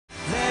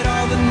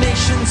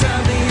ends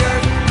of the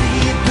earth be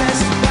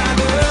blessed by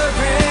the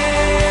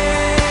rain,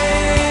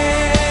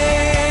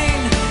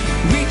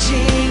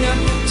 reaching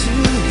up to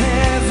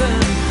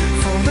heaven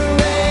for the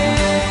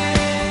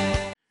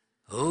rain.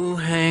 Oh,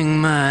 hang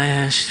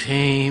my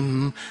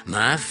shame,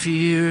 my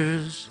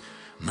fears,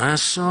 my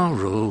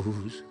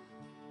sorrows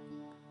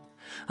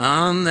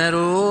on that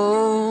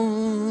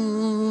old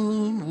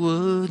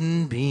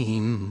wooden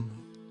beam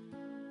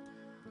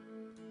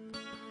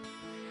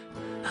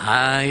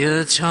high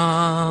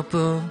atop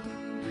of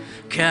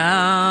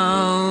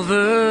Calvary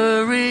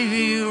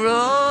Road.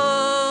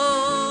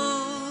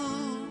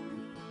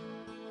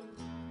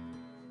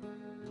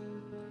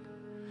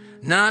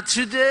 Not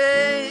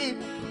today,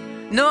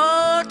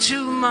 nor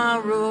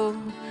tomorrow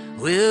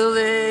will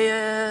they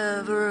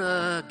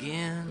ever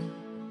again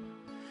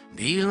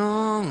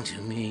belong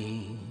to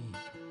me.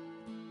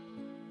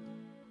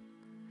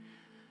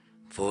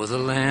 For the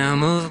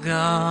Lamb of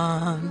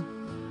God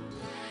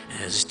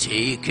has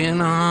taken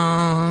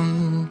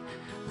on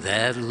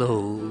that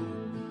load.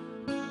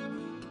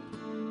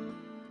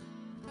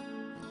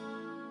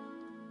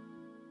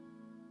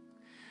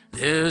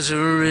 There's a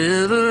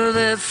river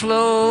that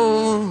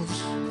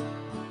flows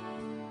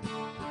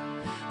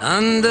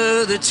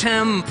under the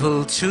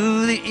temple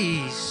to the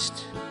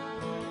east,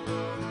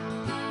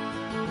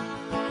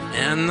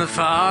 and the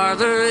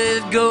farther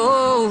it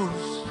goes,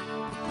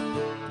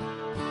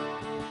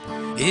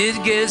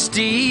 it gets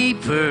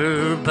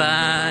deeper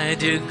by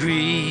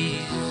degrees.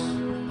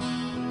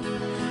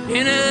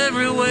 And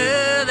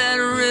everywhere that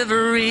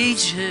river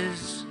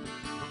reaches,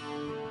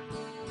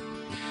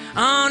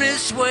 on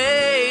its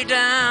way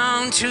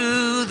down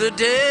to the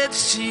Dead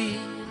Sea,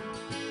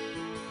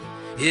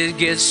 it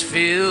gets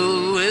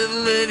filled with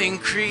living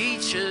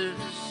creatures.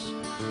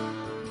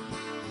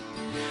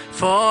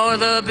 For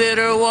the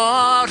bitter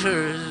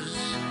waters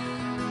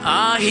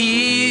are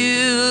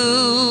healed.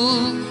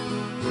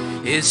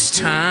 It's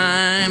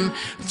time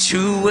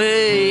to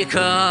wake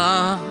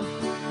up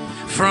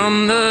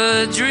from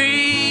the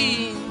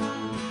dream.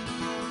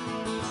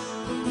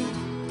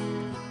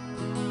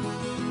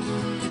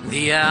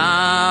 The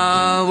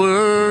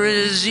hour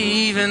is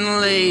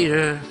even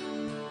later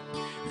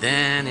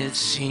than it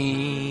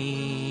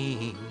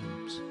seems.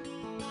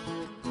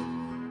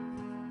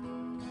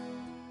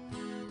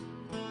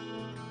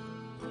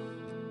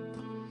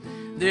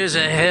 There's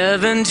a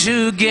heaven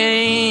to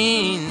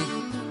gain,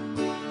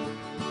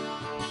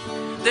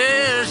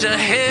 there's a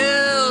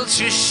hell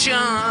to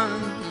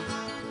shun.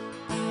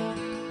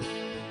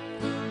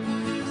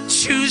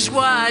 Choose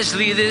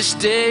wisely this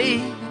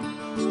day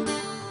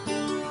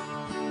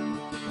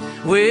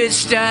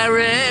which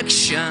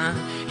direction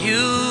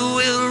you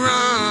will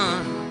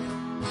run.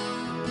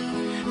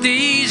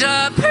 These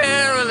are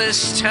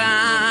perilous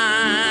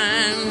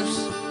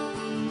times.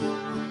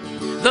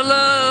 The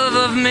love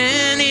of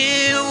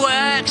many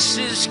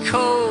waxes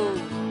cold.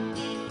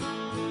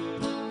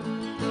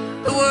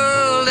 The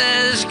world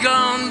has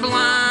gone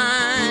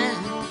blind,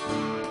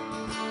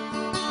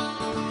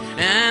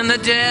 and the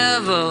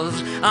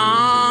devil's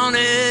on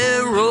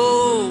a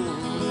roll.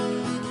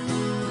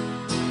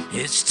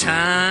 It's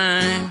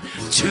time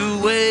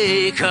to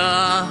wake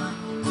up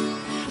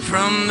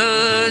from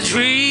the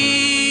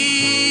dream.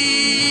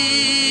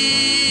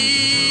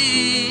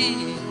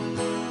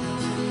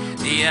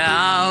 The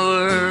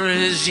hour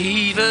is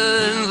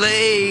even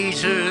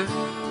later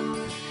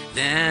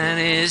than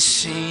it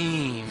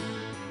seems.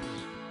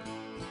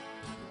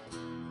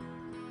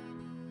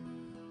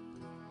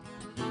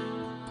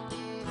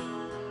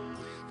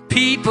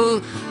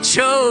 People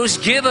chose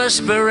give us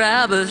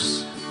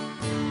Barabbas.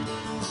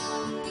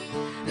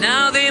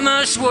 Now they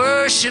must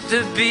worship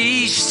the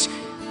beast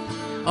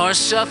or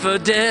suffer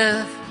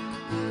death.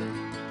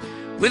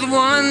 With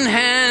one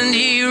hand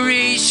he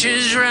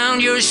reaches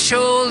round your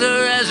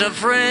shoulder as a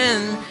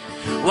friend,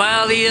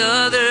 while the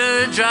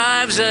other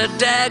drives a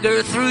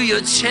dagger through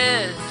your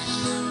chest.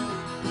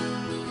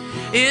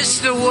 It's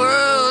the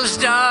world's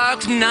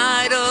dark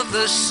night of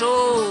the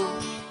soul.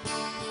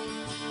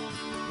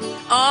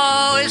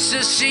 Oh, it's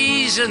a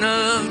season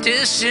of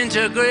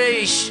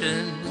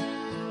disintegration.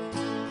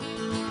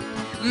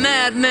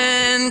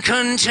 Madmen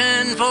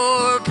contend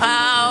for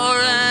power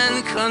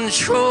and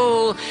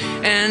control,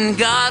 and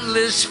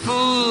godless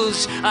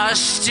fools are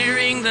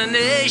steering the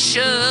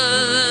nations.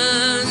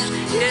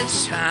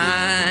 It's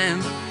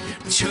time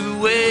to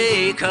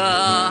wake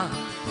up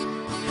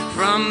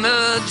from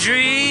the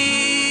dream.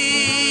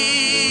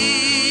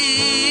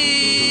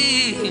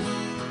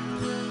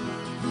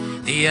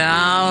 The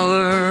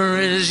hour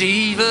is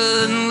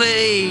even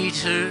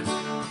later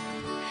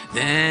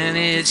than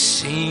it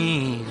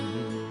seems.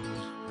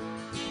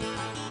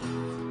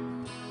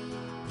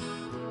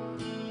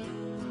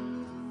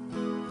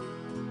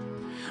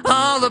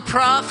 All the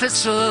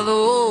prophets of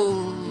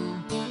old,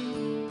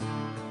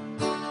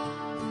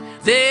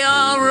 they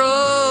all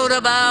wrote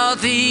about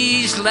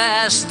these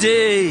last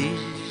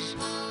days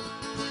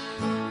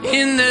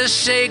in the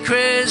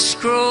sacred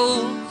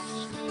scrolls.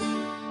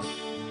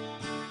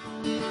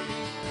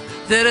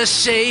 that a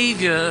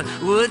Savior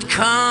would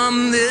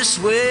come this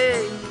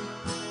way.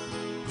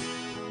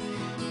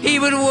 He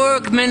would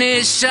work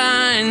many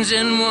signs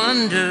and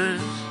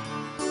wonders,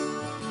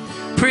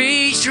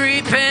 preach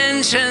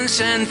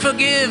repentance and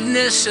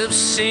forgiveness of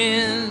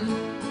sin,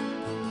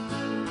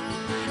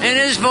 and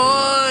his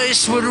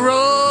voice would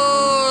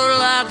roar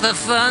like the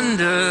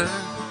thunder,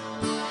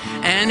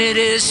 and it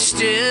is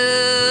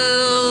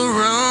still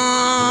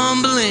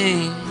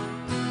rumbling.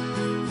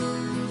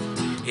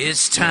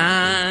 It's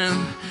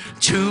time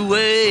to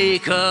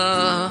wake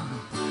up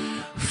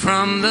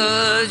from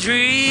the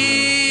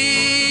dream.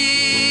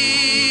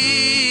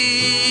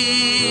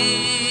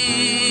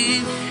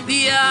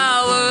 The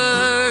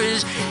hour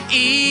is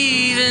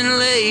even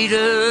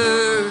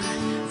later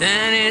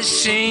than it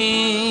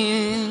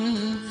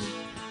seems.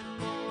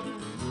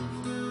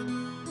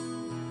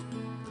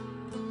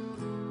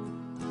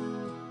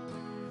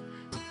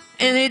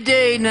 Any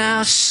day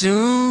now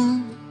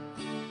soon,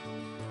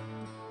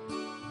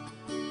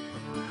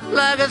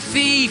 like a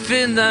thief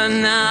in the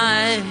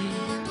night,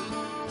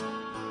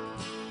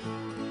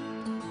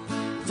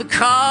 the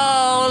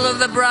call of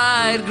the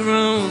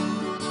bridegroom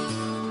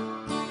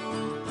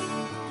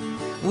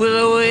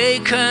will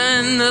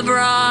awaken the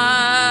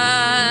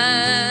bride.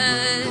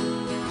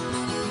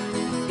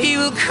 He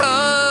will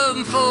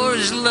come for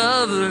his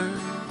lover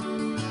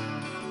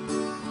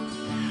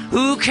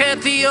who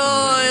kept the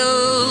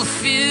oil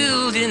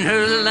filled in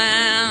her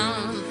lamp.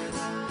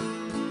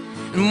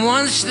 And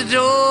once the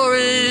door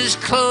is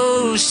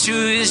closed to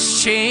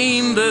his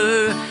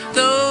chamber,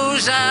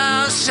 those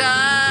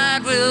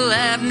outside will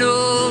have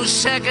no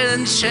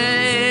second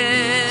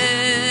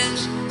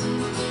chance.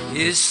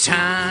 It's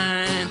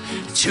time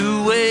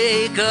to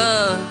wake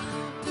up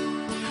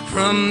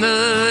from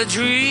the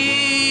dream.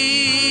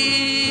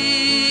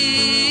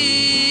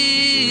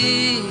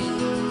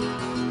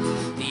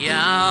 The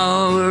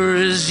hour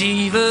is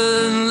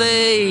even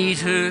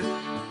later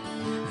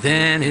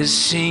than it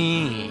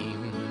seems.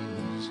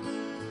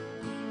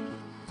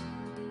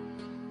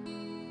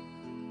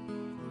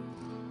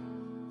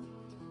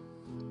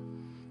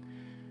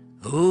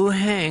 Oh,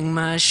 hang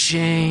my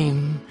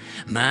shame,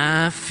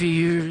 my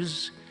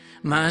fears,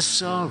 my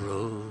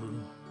sorrow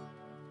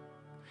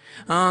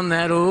on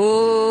that old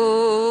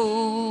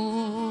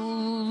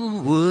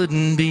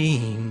wooden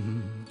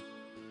beam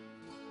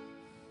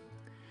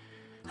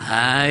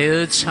high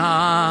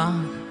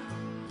atop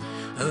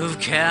of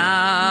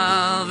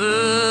Calvary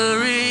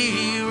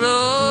Road.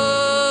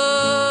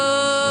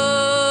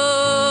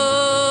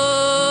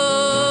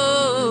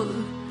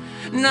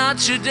 Not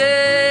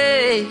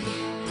today,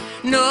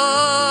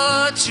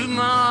 nor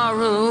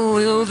tomorrow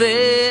will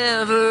they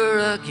ever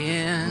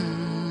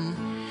again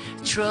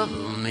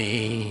trouble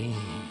me.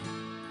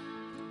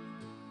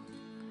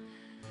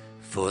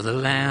 For the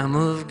Lamb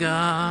of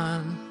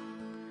God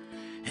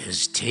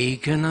has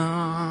taken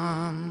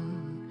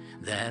on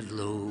that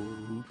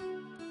load.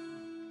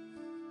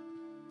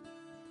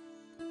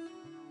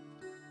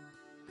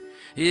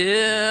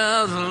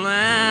 Yeah, the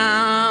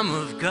Lamb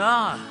of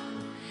God,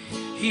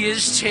 he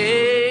has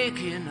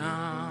taken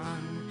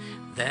on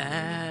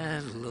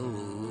that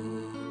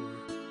load.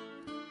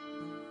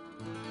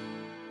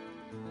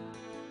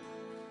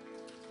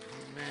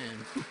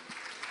 Amen.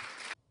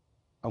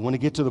 I want to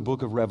get to the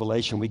book of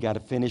Revelation. We got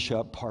to finish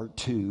up part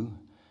 2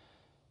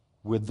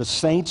 with the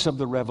saints of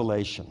the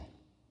Revelation.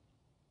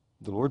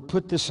 The Lord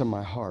put this in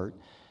my heart,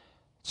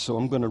 so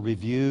I'm going to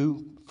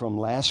review from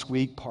last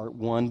week, part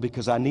 1,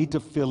 because I need to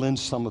fill in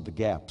some of the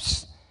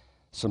gaps,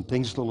 some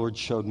things the Lord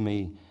showed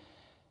me,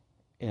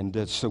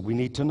 and so we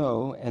need to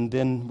know. And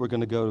then we're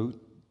going to go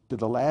to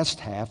the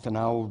last half, and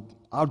I'll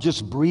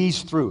just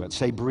breeze through it.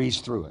 Say, breeze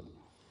through it.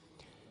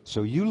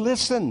 So you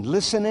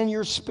listen in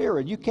your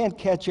spirit. You can't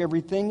catch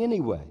everything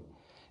anyway.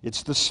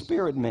 It's the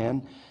spirit,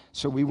 man.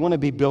 So we want to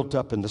be built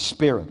up in the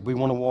spirit. We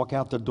want to walk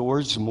out the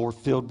doors more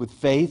filled with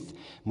faith,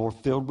 more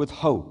filled with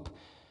hope,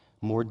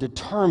 more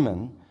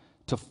determined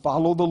to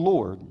follow the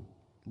Lord,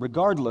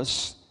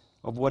 regardless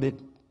of what it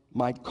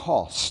might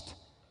cost.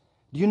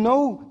 You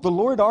know, the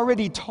Lord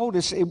already told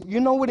us, you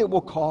know what it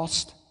will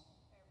cost?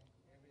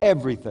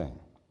 Everything.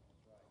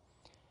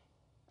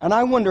 And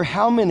I wonder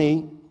how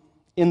many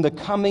in the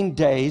coming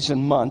days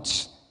and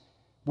months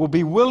will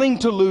be willing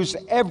to lose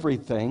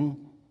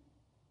everything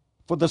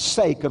for the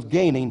sake of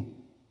gaining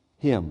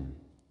Him.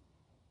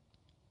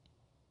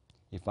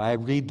 If I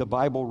read the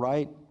Bible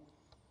right,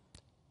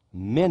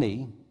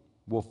 many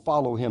will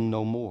follow Him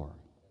no more.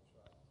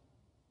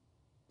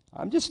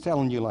 I'm just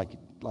telling you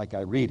like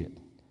I read it.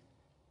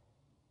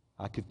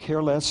 I could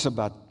care less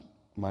about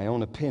my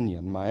own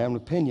opinion. My own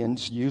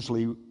opinions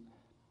usually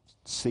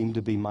seem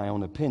to be my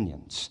own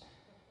opinions.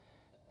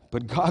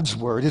 But God's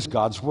word is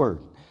God's word.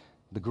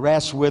 The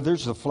grass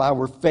withers, the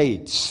flower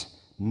fades.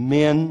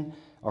 Men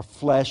are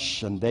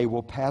flesh, and they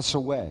will pass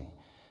away.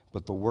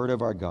 But the word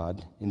of our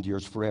God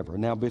endures forever.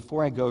 Now,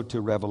 before I go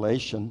to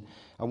Revelation,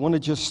 I want to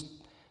just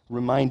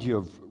remind you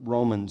of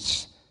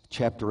Romans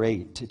chapter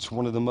 8. It's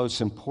one of the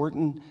most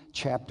important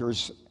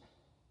chapters.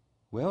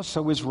 Well,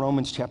 so is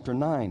Romans chapter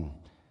 9.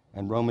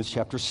 and Romans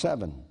chapter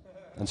 7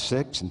 and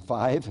 6 and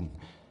 5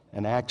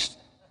 and Acts.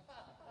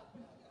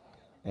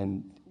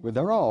 And well,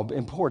 they're all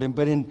important,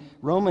 but in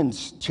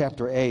Romans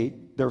chapter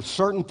 8, there are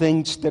certain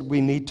things that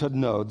we need to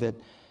know that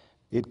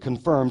it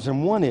confirms.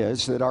 And one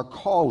is that our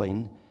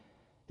calling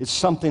is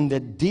something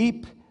that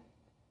deep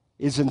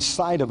is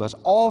inside of us.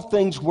 All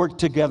things work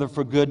together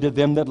for good to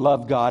them that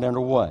love God and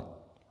are what?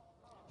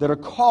 That are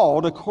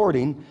called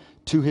according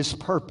to His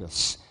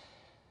purpose.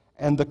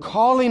 And the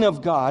calling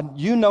of God,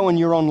 you know in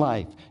your own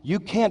life, you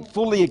can't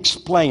fully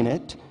explain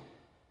it.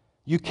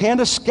 You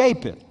can't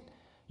escape it.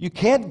 You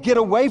can't get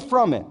away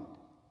from it.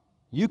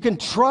 You can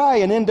try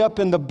and end up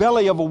in the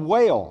belly of a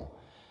whale,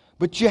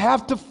 but you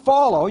have to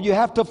follow, you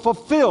have to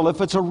fulfill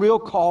if it's a real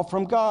call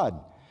from God.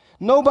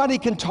 Nobody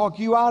can talk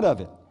you out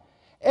of it.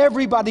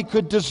 Everybody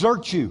could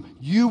desert you.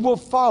 You will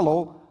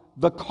follow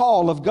the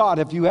call of God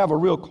if you have a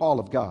real call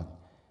of God.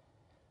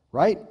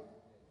 Right?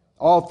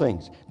 All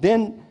things.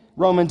 Then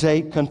Romans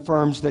 8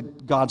 confirms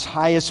that God's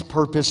highest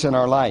purpose in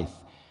our life.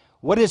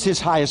 What is His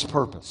highest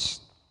purpose?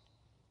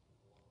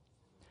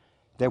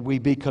 That we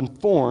be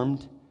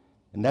conformed,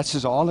 and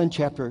that's all in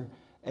chapter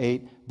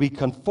 8, be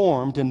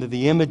conformed into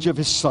the image of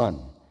His Son.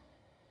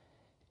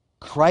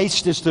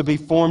 Christ is to be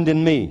formed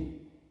in me,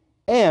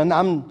 and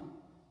I'm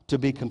to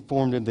be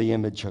conformed in the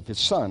image of His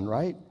Son,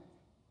 right?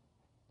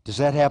 Does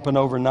that happen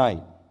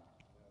overnight?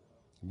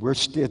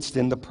 It's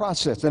in the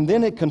process. And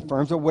then it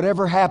confirms that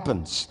whatever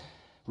happens,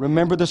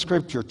 remember the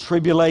scripture,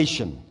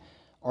 tribulation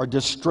or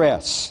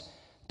distress.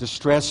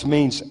 Distress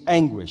means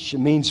anguish. It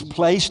means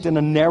placed in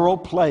a narrow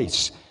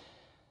place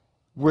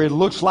where it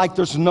looks like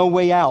there's no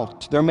way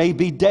out. There may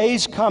be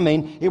days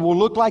coming, it will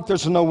look like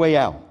there's no way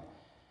out.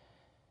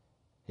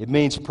 It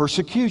means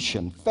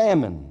persecution,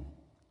 famine,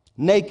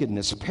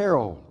 nakedness,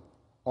 peril,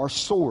 or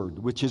sword,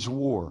 which is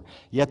war.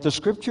 Yet the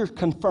scripture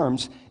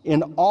confirms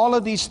in all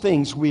of these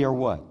things we are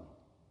what?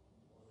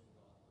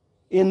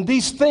 In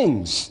these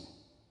things.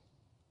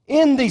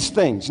 In these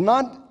things.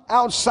 Not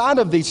outside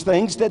of these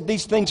things, that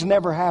these things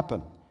never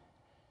happen.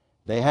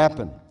 They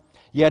happen.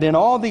 Yet in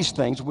all these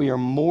things we are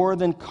more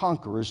than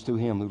conquerors through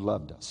Him who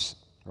loved us.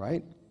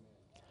 Right?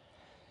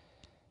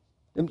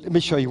 Let me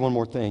show you one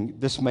more thing.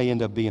 This may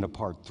end up being a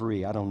part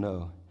 3. I don't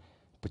know.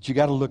 But you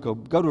got to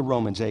go to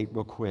Romans 8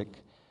 real quick,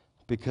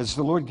 because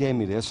the Lord gave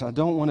me this. I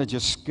don't want to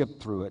just skip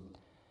through it,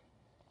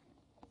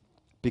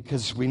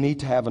 because we need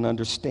to have an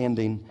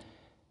understanding.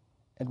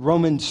 In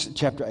Romans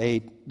chapter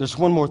 8, there's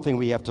one more thing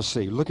we have to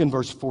see. Look in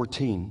verse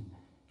 14.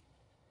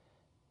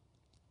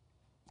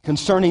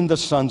 Concerning the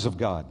sons of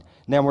God.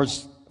 Now,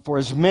 for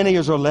as many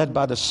as are led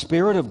by the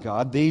Spirit of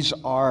God, these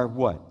are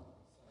what?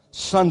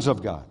 Sons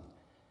of God.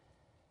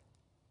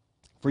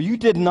 For you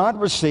did not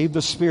receive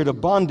the spirit of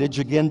bondage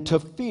again to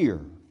fear.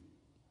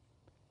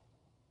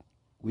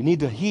 We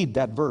need to heed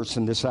that verse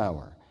in this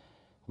hour.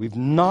 We've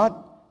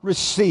not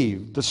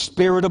received the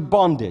spirit of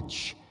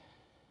bondage.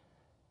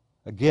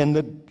 Again,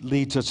 that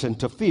leads us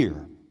into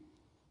fear.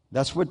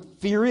 That's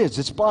what fear is.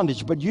 It's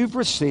bondage. But you've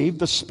received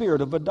the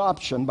spirit of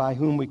adoption, by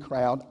whom we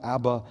cry out,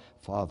 Abba,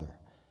 Father.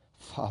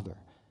 Father.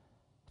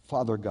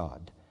 Father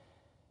God.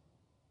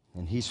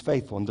 And He's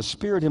faithful. And the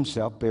Spirit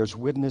Himself bears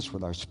witness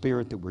with our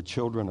spirit that we're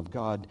children of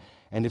God.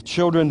 And if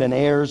children, then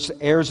heirs,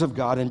 heirs of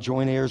God, and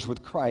joint heirs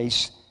with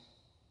Christ.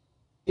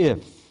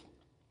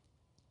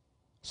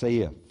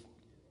 Say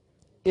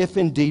if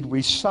indeed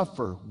we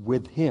suffer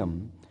with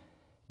Him,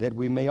 that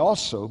we may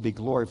also be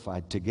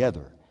glorified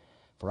together.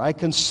 For I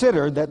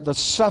consider that the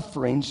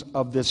sufferings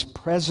of this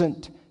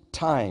present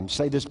time,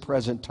 say this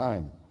present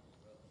time.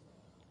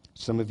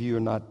 Some of you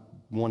are not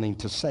wanting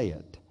to say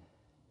it.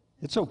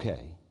 It's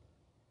okay.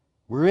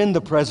 We're in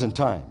the present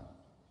time.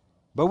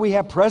 But we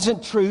have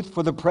present truth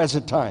for the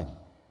present time.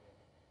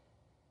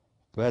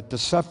 But the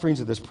sufferings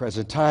of this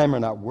present time are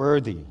not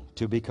worthy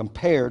to be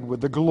compared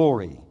with the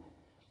glory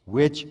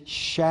which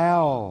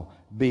shall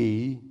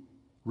be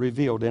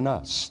revealed in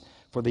us.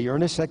 For the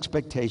earnest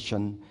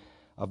expectation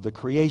of the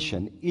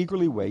creation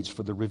eagerly waits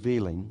for the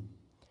revealing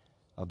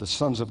of the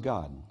sons of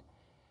God.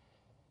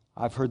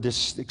 I've heard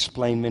this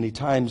explained many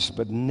times,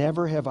 but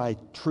never have I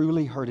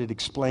truly heard it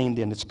explained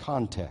in its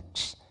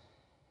context.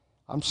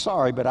 I'm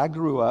sorry, but I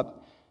grew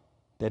up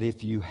that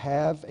if you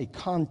have a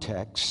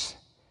context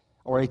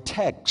or a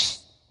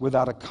text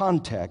without a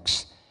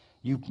context,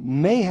 you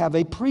may have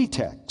a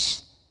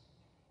pretext,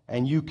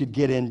 and you could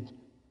get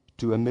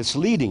into a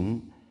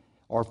misleading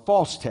or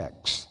false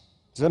text.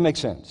 Does that make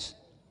sense?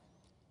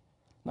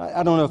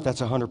 I don't know if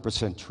that's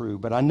 100% true,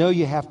 but I know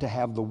you have to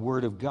have the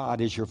Word of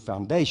God as your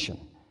foundation.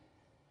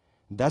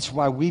 That's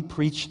why we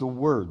preach the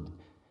Word.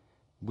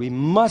 We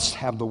must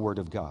have the Word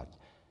of God.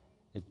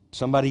 If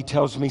somebody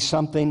tells me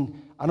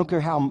something, I don't care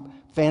how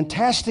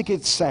fantastic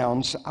it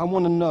sounds, I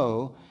want to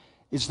know,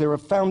 is there a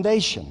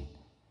foundation?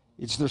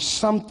 Is there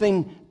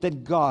something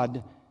that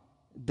God,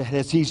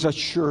 that He's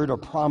assured or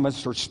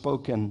promised or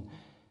spoken?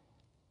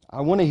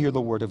 I want to hear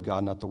the Word of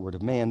God, not the Word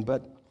of man,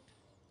 but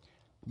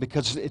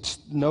because it's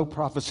no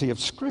prophecy of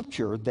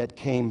Scripture that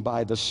came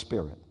by the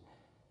Spirit.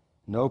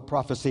 No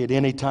prophecy at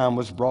any time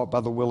was brought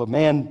by the will of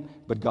man,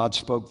 but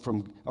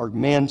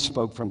man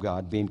spoke from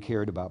God, being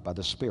carried about by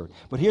the Spirit.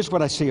 But here's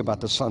what I see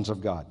about the sons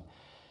of God.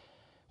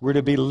 We're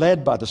to be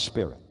led by the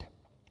Spirit.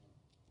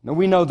 Now,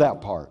 we know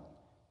that part.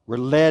 We're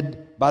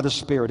led by the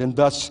Spirit, and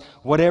thus,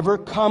 whatever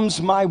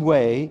comes my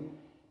way,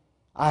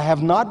 I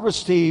have not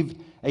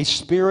received a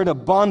spirit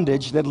of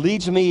bondage that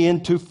leads me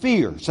into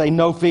fear. Say,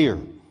 no fear.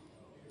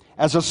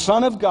 As a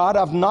son of God,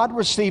 I've not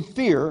received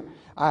fear.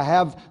 I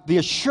have the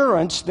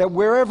assurance that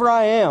wherever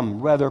I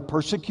am, whether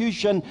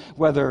persecution,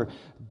 whether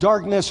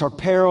darkness or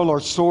peril or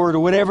sword or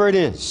whatever it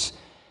is,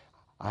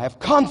 I have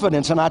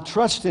confidence and I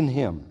trust in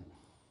Him.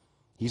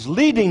 He's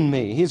leading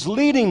me. His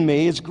leading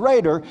me is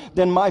greater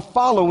than my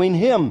following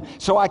Him,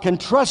 so I can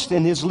trust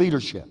in His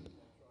leadership.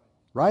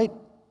 Right?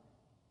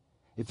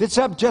 If it's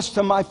up just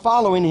to my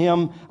following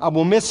Him, I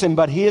will miss Him,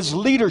 but His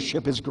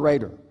leadership is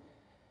greater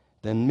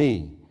than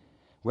me.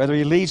 Whether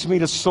He leads me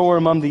to soar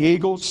among the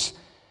eagles,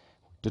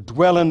 to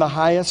dwell in the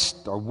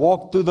highest, or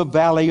walk through the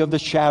valley of the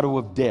shadow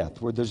of death,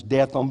 where there's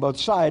death on both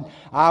sides,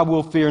 I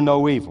will fear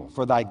no evil.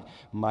 For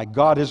my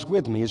God is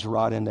with me, His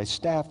rod and His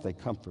staff, they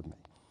comfort me.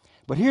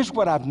 But here's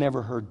what I've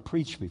never heard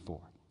preached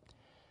before.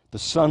 The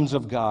sons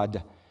of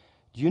God,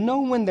 do you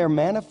know when they're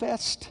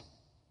manifest?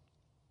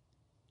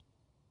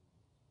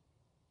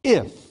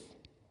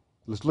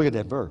 Let's look at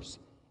that verse.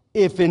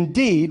 If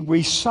indeed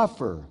we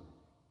suffer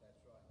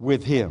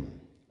with Him.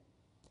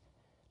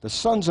 The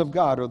sons of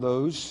God are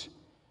those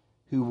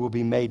who will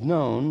be made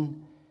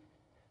known.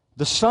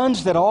 The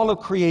sons that all of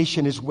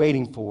creation is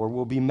waiting for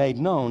will be made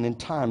known in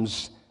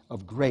times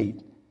of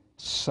great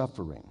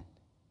suffering,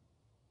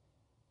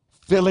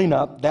 filling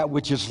up that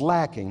which is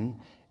lacking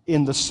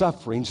in the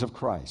sufferings of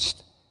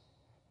Christ.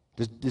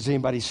 Does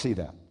anybody see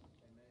that?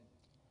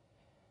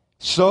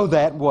 So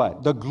that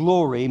what? The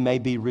glory may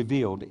be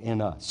revealed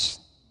in us.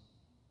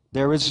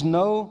 There is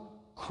no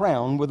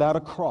crown without a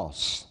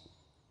cross.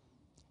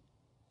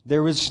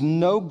 There is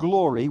no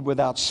glory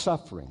without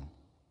suffering.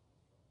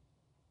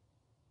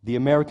 The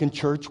American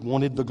church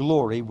wanted the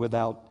glory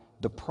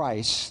without the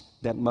price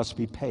that must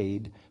be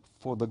paid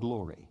for the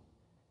glory.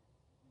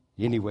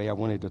 Anyway, I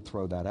wanted to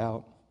throw that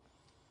out.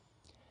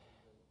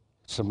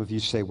 Some of you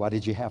say, why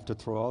did you have to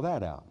throw all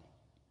that out?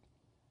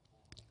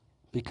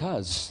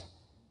 Because,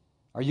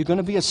 are you going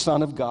to be a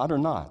son of God or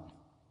not?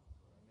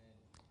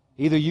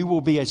 Either you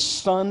will be a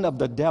son of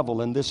the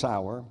devil in this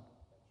hour,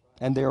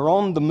 and they're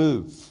on the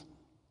move,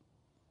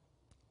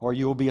 or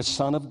you will be a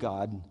son of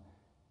God.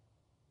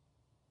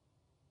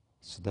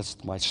 So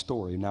that's my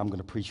story. Now I'm going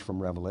to preach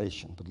from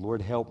Revelation. But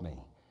Lord, help me.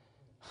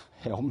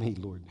 Help me,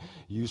 Lord.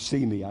 You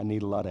see me. I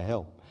need a lot of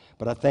help.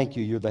 But I thank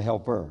you. You're the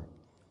helper.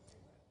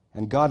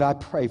 And God, I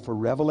pray for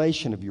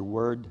revelation of your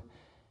word.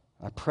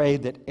 I pray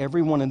that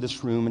everyone in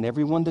this room and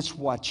everyone that's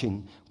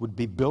watching would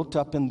be built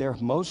up in their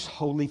most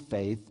holy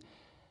faith,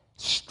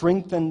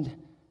 strengthened,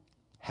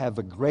 have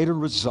a greater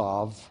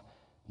resolve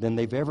than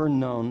they've ever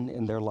known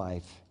in their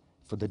life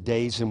for the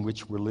days in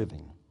which we're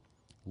living.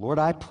 Lord,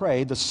 I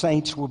pray the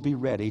saints will be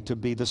ready to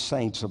be the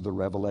saints of the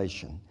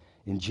revelation.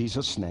 In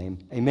Jesus' name,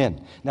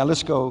 amen. Now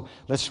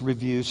let's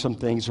review some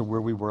things of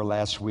where we were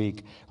last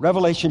week.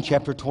 Revelation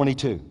chapter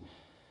 22.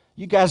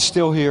 You guys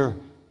still here?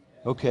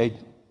 Okay.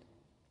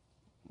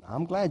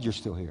 I'm glad you're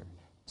still here.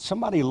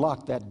 Somebody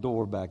locked that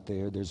door back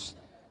there.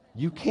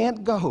 You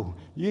can't go.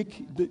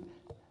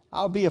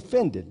 I'll be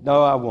offended.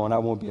 No, I won't. I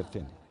won't be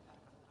offended.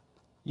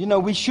 You know,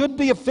 we should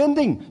be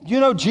offending. You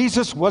know,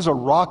 Jesus was a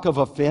rock of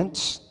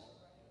offense.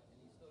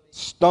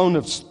 Stone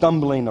of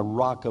stumbling, a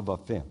rock of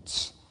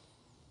offense.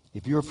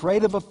 If you're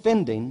afraid of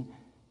offending,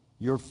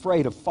 you're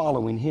afraid of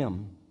following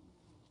Him.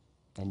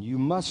 And you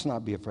must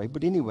not be afraid.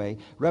 But anyway,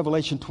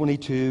 Revelation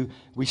 22,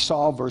 we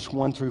saw verse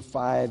 1 through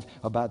 5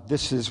 about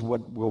this is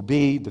what will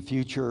be the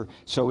future.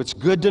 So it's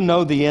good to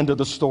know the end of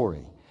the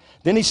story.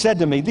 Then he said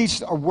to me,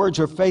 these words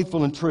are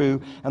faithful and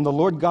true, and the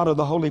Lord God of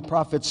the holy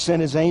prophets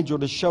sent his angel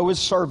to show his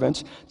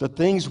servants the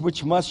things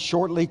which must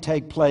shortly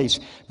take place.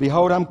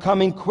 Behold, I'm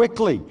coming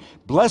quickly.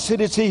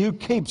 Blessed is he who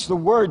keeps the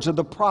words of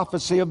the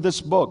prophecy of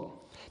this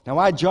book. Now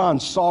I, John,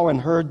 saw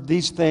and heard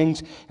these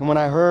things, and when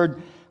I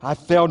heard, I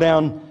fell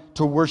down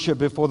to worship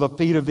before the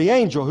feet of the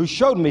angel who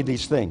showed me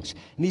these things.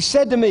 And he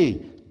said to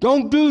me,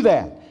 don't do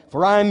that,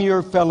 for I am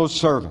your fellow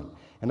servant,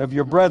 and of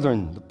your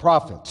brethren, the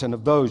prophets, and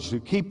of those who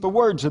keep the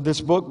words of this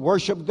book,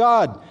 worship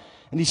God.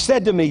 And he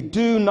said to me,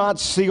 do not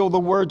seal the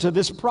words of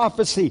this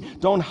prophecy.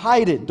 Don't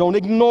hide it. Don't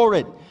ignore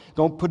it.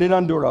 Don't put it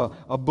under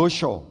a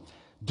bushel.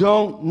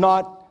 Don't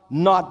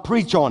not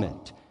preach on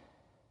it.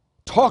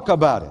 Talk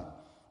about it.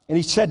 And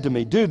he said to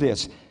me, do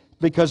this,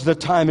 because the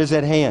time is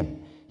at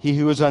hand. He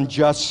who is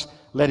unjust,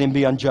 let him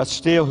be unjust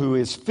still. Who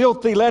is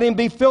filthy, let him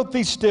be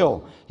filthy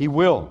still. He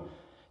will.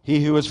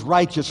 He who is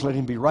righteous, let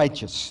him be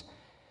righteous.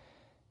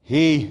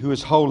 He who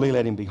is holy,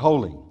 let him be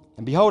holy.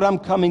 And behold, I'm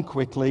coming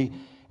quickly,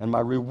 and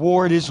my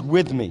reward is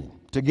with me,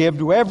 to give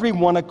to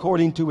everyone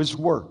according to his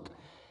work.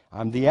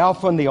 I'm the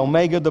Alpha and the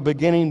Omega, the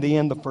beginning, the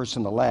end, the first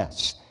and the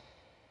last.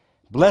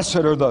 Blessed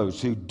are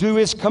those who do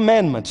his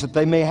commandments, that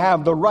they may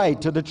have the right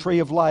to the tree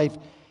of life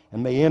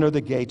and may enter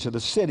the gates of the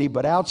city,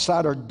 but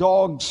outside are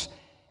dogs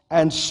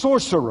and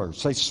sorcerers.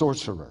 Say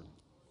sorcerer.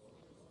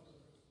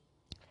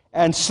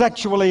 And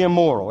sexually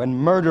immoral, and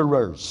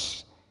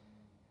murderers,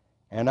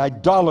 and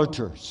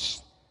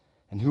idolaters,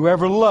 and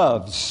whoever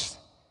loves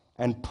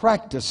and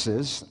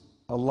practices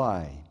a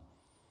lie.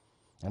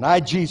 And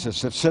I,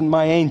 Jesus, have sent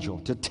my angel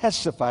to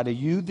testify to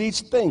you these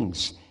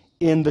things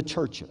in the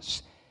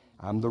churches.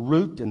 I'm the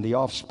root and the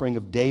offspring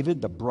of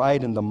David, the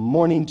bride and the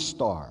morning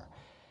star.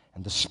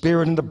 And the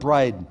Spirit and the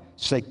bride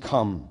say,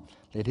 come.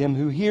 Let him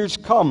who hears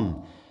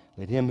come.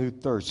 Let him who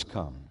thirsts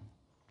come.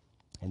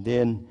 And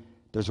then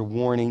there's a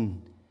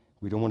warning.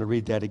 We don't want to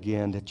read that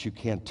again, that you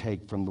can't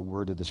take from the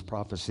word of this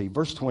prophecy.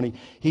 Verse 20,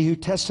 he who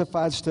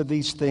testifies to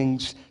these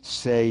things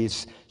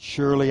says,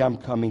 surely I'm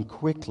coming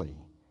quickly.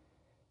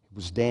 It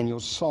was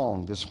Daniel's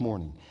song this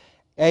morning.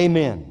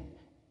 Amen.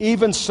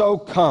 Even so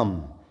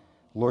come,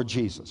 Lord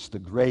Jesus. The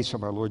grace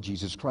of our Lord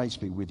Jesus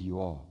Christ be with you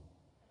all.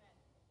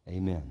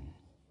 Amen.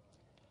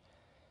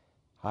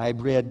 I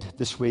read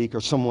this week,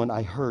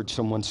 I heard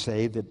someone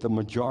say that the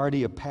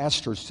majority of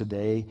pastors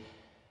today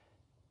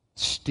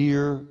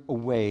steer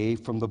away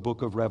from the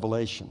book of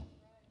Revelation.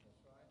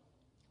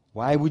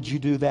 Why would you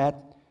do that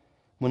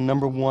when,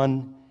 number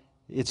one,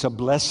 it's a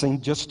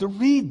blessing just to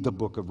read the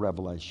book of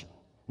Revelation?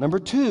 Number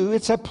two,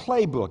 it's a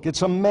playbook.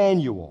 It's a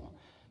manual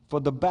for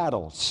the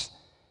battles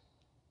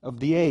of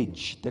the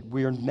age that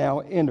we are now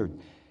entered.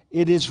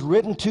 It is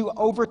written to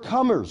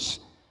overcomers.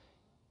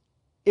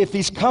 If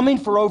he's coming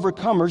for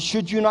overcomers,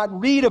 should you not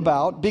read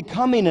about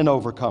becoming an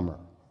overcomer?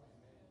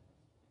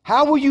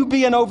 How will you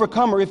be an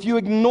overcomer if you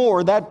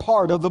ignore that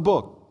part of the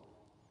book?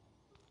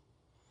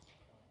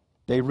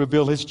 They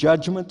reveal his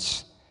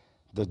judgments,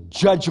 the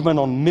judgment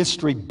on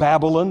Mystery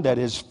Babylon that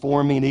is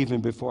forming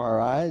even before our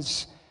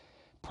eyes,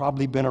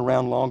 probably been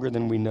around longer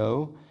than we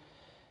know,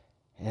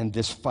 and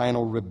this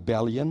final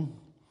rebellion.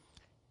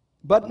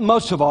 But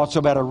most of all, it's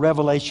about a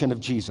revelation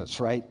of Jesus,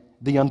 right?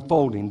 The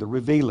unfolding, the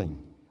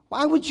revealing.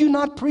 Why would you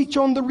not preach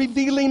on the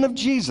revealing of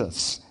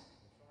Jesus?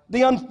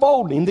 The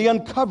unfolding, the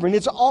uncovering,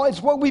 it's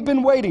what we've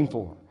been waiting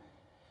for.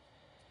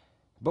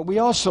 But we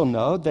also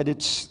know that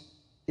it's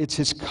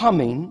his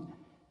coming,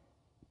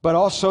 but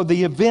also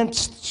the events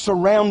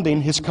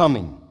surrounding his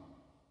coming.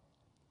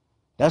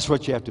 That's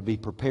what you have to be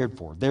prepared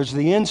for. There's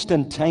the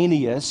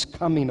instantaneous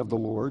coming of the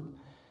Lord,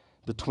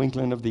 the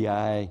twinkling of the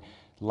eye,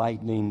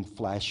 lightning,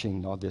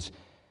 flashing, all this.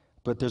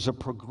 But there's a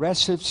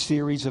progressive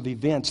series of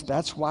events.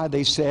 That's why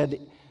they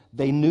said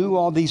they knew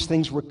all these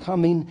things were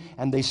coming,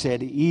 and they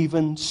said,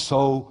 even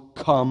so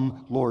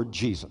come, Lord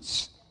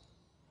Jesus.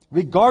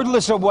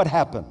 Regardless of what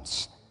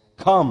happens,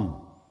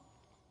 come.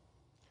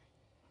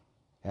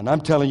 And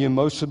I'm telling you,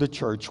 most of the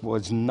church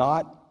was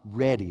not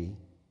ready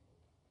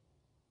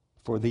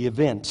for the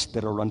events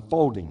that are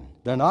unfolding.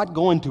 They're not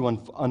going to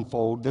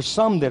unfold. There's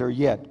some that are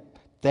yet.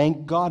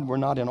 Thank God we're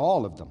not in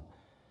all of them.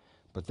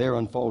 But they're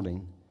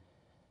unfolding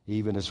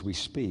even as we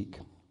speak.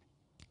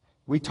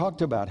 We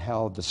talked about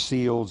how the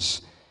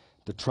seals,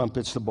 the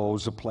trumpets, the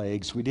bowls, the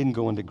plagues, we didn't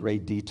go into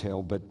great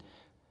detail, but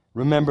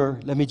remember,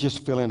 let me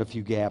just fill in a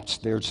few gaps.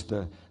 There's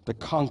the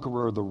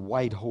conqueror, the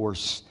white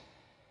horse.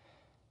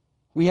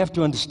 We have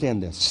to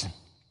understand this.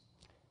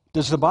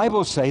 Does the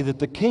Bible say that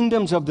the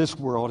kingdoms of this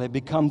world have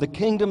become the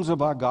kingdoms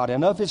of our God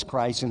and of his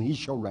Christ, and he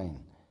shall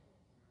reign?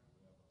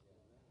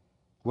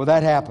 Will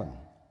that happen?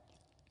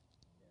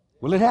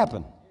 Will it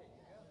happen?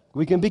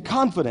 We can be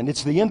confident.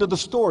 It's the end of the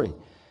story.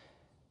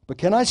 But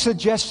can I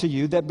suggest to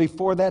you that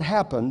before that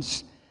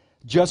happens,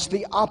 just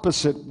the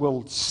opposite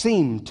will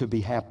seem to be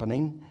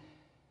happening,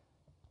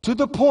 to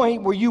the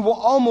point where you will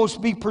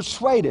almost be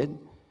persuaded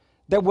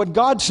that what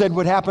God said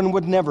would happen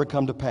would never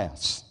come to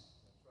pass.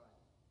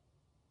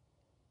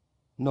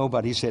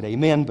 Nobody said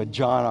amen, but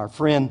John, our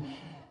friend.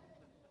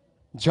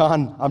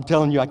 John, I'm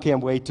telling you, I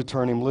can't wait to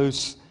turn him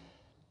loose.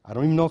 I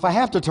don't even know if I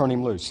have to turn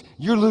him loose.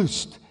 You're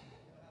loosed.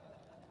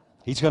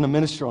 He's going to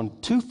minister on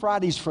 2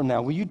 Fridays from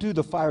now. Will you do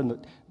the fire?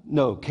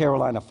 No,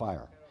 Carolina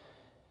Fire.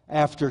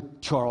 After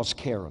Charles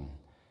Caron.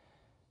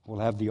 We'll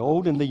have the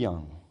old and the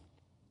young.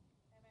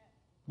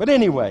 But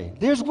anyway,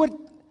 there's what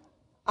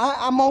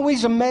I'm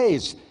always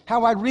amazed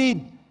how I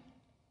read.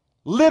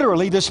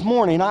 Literally this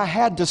morning, I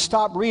had to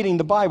stop reading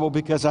the Bible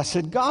because I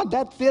said, God,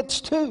 that fits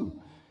too.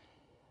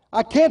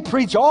 I can't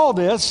preach all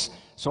this,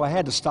 so I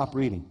had to stop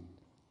reading.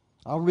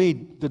 I'll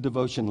read the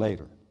devotion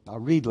later. I'll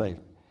read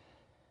later.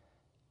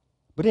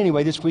 But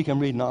anyway, this week I'm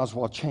reading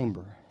Oswald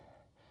Chamber.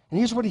 And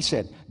here's what he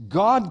said.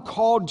 God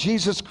called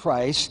Jesus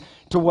Christ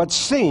to what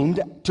seemed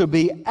to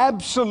be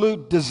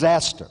absolute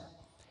disaster.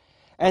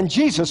 And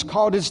Jesus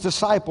called his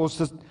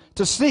disciples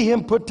to see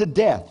him put to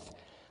death,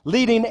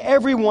 leading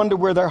everyone to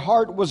where their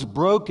heart was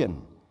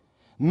broken.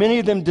 Many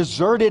of them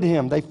deserted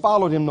him. They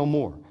followed him no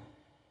more.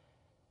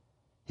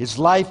 His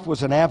life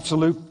was an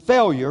absolute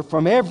failure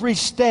from every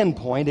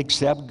standpoint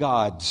except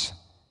God's.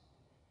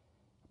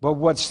 But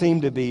what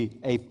seemed to be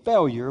a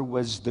failure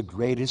was the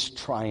greatest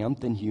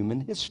triumph in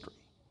human history.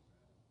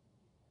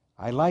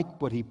 I like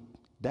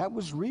that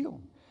was real.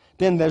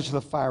 Then there's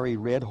the fiery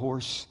red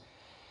horse.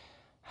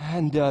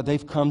 And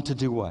they've come to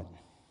do what?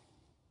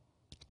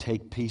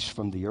 take peace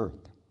from the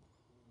earth,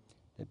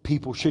 that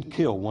people should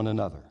kill one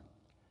another.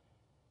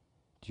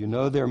 Do you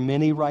know there are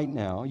many right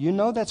now, you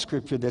know that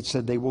scripture that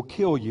said they will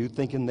kill you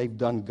thinking they've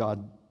done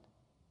God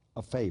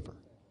a favor.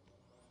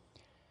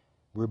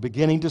 We're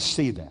beginning to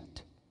see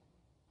that.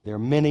 There are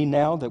many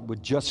now that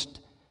would just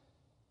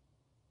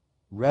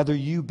rather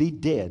you be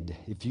dead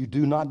if you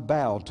do not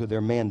bow to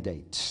their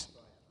mandates.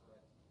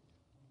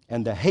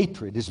 And the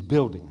hatred is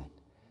building.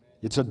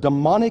 It's a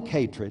demonic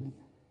hatred.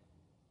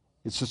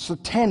 It's a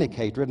satanic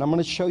hatred, and I'm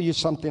going to show you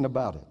something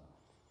about it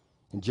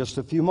in just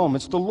a few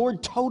moments. The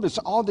Lord told us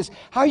all this.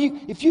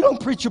 If you don't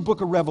preach a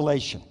book of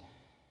Revelation,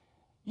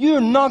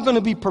 you're not going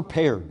to be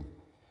prepared.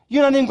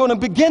 You're not even going to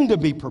begin to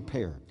be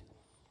prepared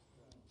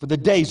for the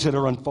days that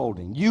are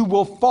unfolding. You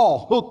will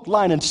fall hook,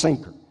 line, and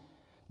sinker.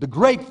 The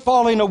great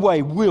falling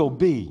away will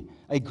be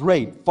a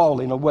great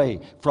falling away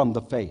from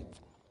the faith.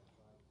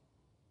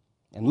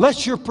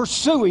 Unless you're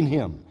pursuing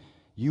Him,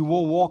 you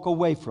will walk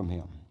away from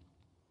Him.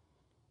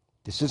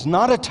 This is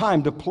not a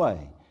time to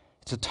play.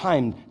 It's a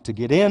time to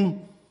get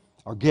in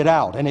or get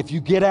out. And if you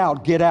get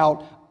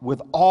out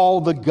with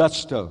all the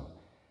gusto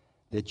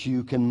that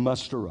you can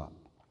muster up.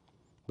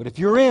 But if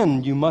you're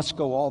in, you must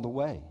go all the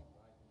way.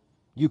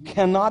 You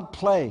cannot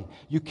play.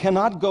 You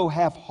cannot go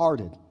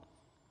half-hearted.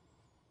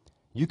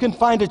 You can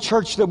find a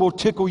church that will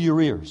tickle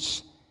your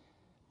ears.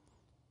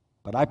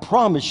 But I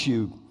promise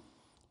you,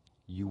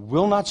 you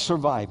will not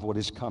survive what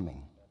is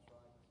coming.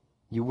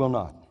 You will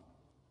not.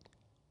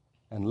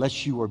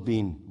 Unless you are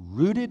being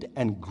rooted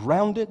and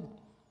grounded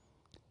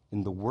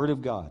in the Word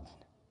of God.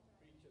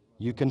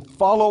 You can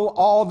follow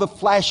all the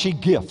flashy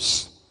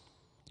gifts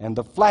and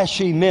the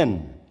flashy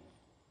men,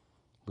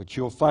 but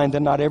you'll find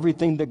that not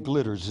everything that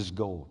glitters is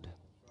gold.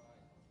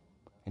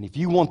 And if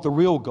you want the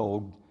real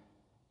gold,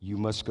 you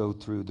must go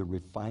through the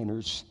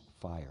refiner's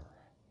fire.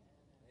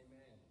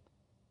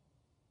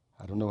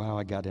 I don't know how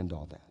I got into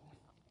all that.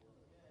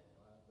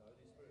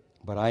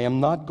 But I am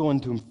not going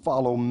to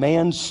follow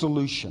man's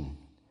solution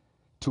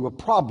to a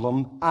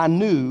problem I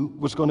knew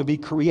was going to be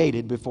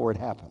created before it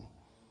happened.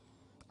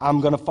 I'm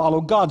going to follow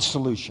God's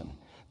solution.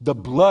 The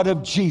blood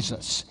of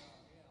Jesus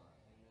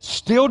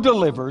still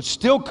delivers,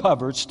 still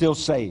covers, still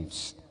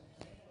saves.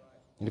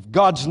 And if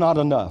God's not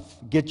enough,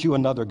 get you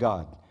another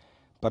God.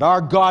 But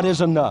our God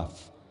is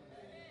enough.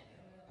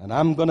 And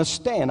I'm going to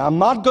stand. I'm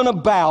not going to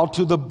bow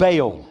to the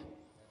Baal.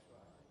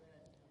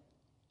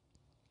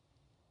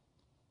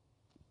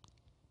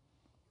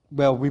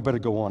 Well, we better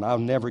go on. I'll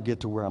never get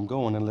to where I'm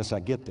going unless I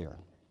get there.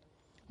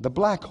 The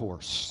black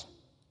horse.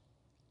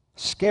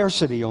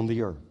 Scarcity on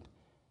the earth.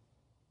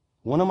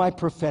 One of my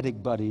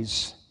prophetic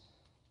buddies,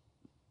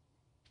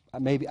 I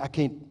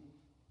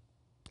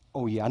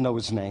know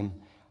his name,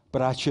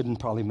 but I shouldn't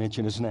probably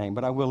mention his name,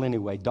 but I will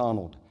anyway,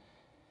 Donald.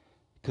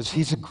 Because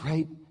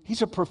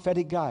he's a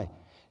prophetic guy.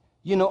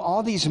 You know,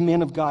 all these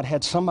men of God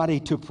had somebody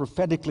to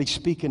prophetically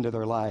speak into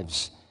their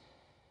lives.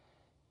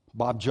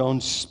 Bob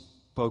Jones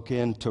spoke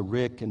into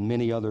Rick and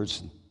many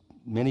others,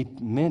 many.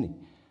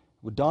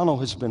 Well, Donald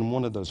has been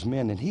one of those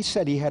men, and he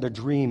said he had a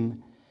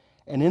dream,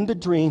 and in the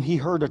dream he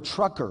heard a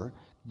trucker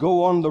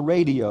go on the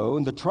radio,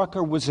 and the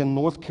trucker was in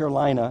North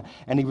Carolina,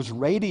 and he was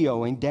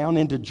radioing down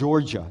into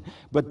Georgia.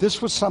 But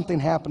this was something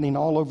happening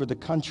all over the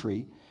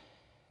country,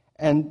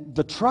 and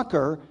the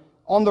trucker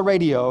on the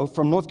radio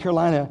from North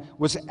Carolina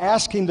was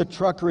asking the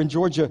trucker in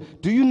Georgia,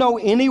 do you know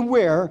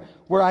anywhere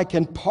where I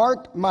can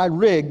park my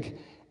rig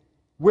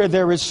where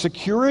there is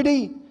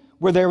security,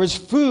 where there is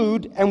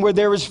food, and where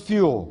there is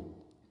fuel?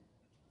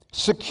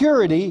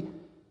 Security,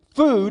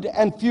 food,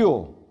 and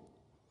fuel.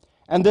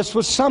 And this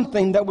was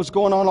something that was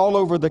going on all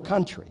over the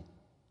country.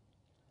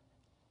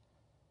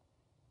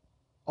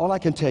 All I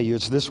can tell you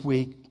is this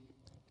week,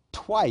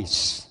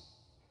 twice,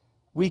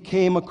 we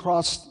came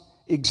across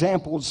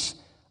examples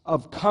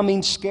of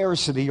coming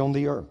scarcity on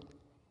the earth.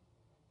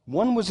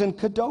 One was in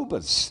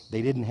Cadobas.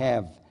 They didn't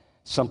have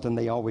something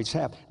they always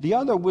have. The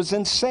other was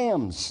in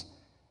Sam's.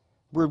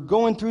 We're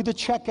going through the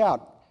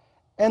checkout,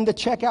 and the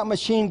checkout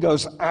machine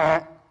goes,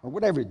 or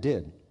whatever it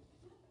did.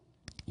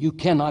 You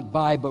cannot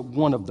buy but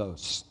one of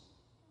those.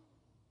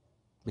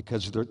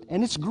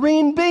 And it's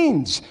green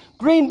beans.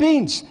 Green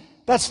beans.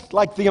 That's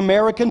like the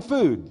American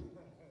food.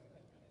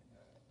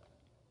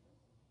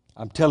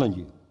 I'm telling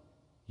you,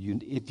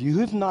 if you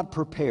have not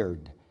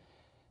prepared,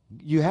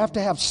 you have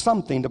to have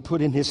something to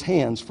put in His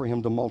hands for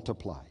Him to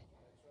multiply.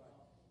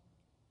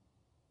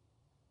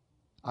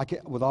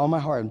 With all my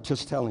heart, I'm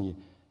just telling you,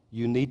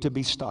 you need to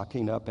be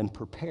stocking up and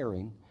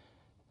preparing,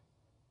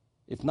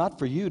 if not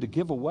for you, to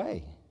give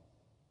away.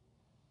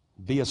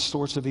 Be a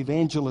source of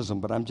evangelism,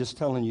 but I'm just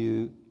telling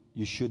you,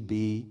 you should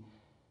be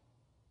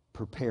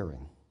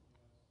preparing.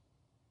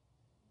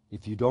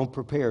 If you don't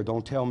prepare,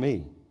 don't tell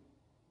me.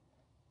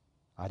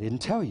 I didn't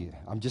tell you.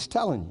 I'm just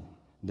telling you.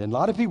 Then a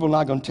lot of people are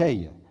not going to tell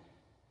you.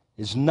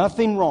 There's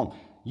nothing wrong.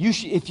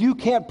 If you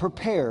can't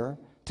prepare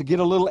to get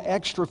a little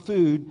extra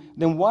food,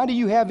 then why do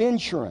you have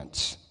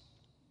insurance?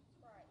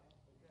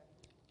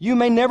 You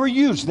may never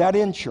use that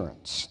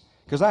insurance.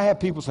 Because I have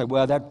people say,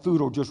 well, that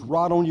food will just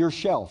rot on your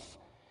shelf.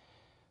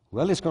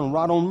 Well, it's going to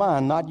rot on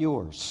mine, not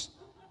yours.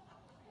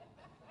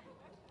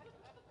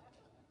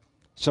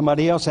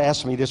 Somebody else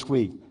asked me this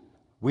week,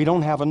 we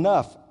don't have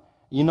enough.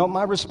 You know what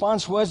my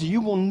response was?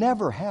 You will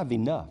never have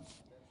enough.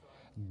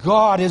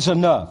 God is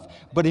enough.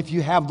 But if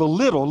you have the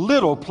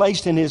little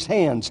placed in His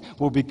hands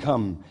will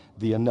become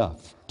the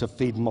enough to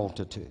feed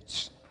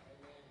multitudes.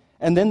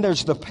 And then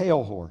there's the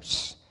pale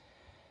horse.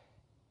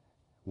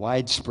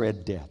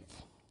 Widespread death.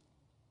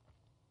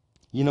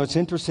 You know, it's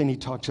interesting he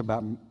talks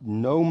about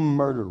no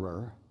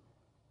murderer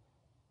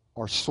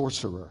or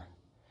sorcerer.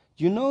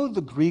 Do you know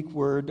the Greek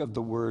word of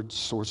the word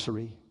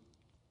sorcery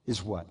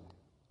is what?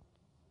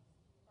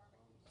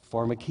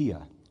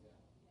 Pharmakia.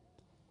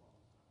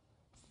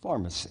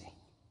 Pharmacy.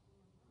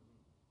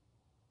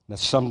 Now,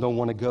 some don't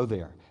want to go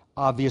there.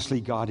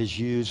 Obviously, God has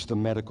used the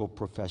medical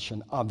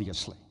profession,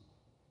 obviously.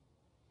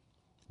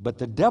 But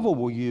the devil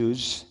will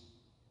use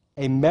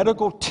a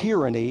medical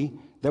tyranny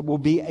that will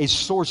be a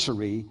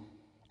sorcery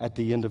at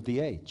the end of the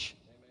age.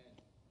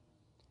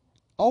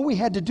 All we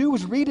had to do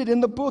was read it in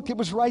the book. It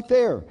was right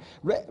there.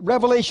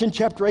 Revelation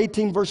chapter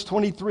 18, verse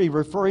 23,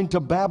 referring to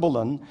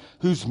Babylon,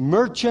 whose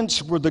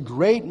merchants were the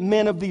great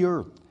men of the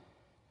earth.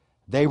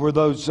 They were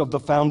those of the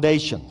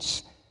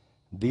foundations,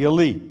 the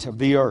elite of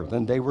the earth,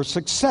 and they were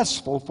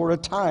successful for a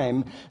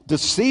time,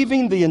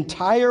 deceiving the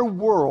entire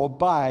world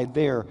by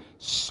their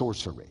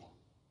sorcery.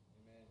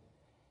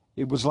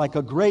 It was like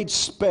a great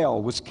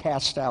spell was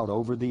cast out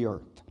over the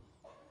earth.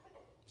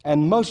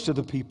 And most of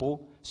the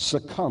people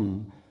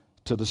succumbed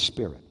to the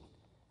Spirit.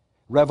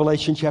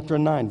 Revelation chapter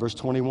 9, verse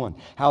 21.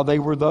 How they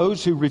were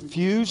those who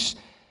refused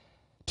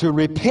to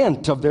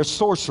repent of their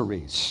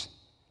sorceries,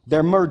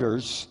 their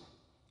murders,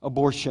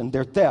 abortion,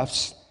 their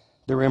thefts,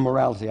 their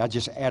immorality. I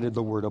just added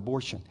the word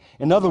abortion.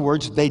 In other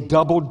words, they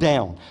doubled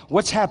down.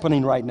 What's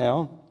happening right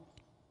now?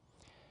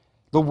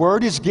 The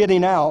word is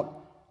getting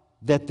out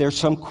that there's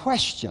some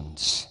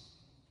questions,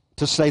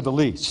 to say the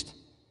least.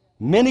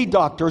 Many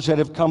doctors that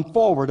have come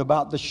forward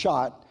about the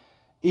shot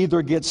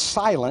either get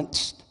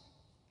silenced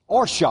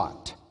or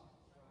shot.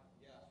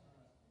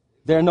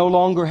 They no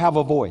longer have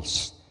a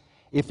voice.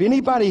 If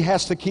anybody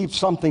has to keep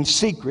something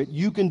secret,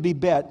 you can be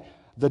bet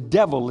the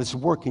devil is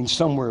working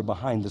somewhere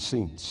behind the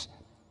scenes.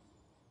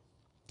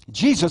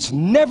 Jesus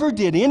never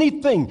did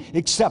anything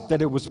except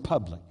that it was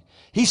public.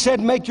 He said,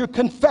 make your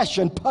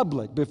confession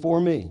public before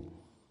me,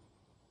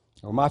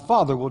 or my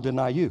Father will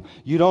deny you.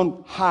 You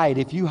don't hide.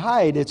 If you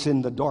hide, it's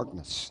in the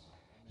darkness.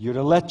 You're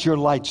to let your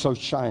light so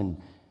shine.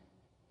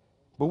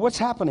 But what's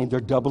happening? They're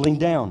doubling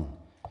down.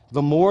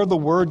 The more the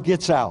word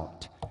gets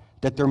out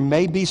that there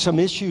may be some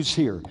issues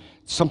here,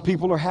 some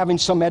people are having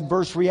some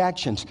adverse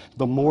reactions,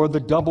 the more the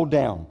double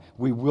down.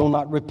 We will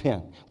not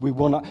repent. We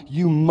will not.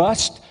 You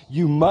must,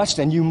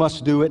 and you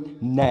must do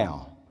it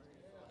now.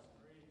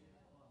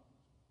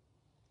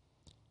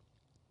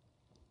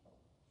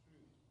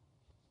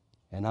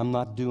 And I'm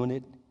not doing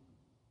it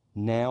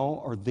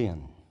now or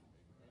then.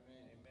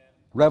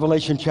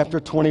 Revelation chapter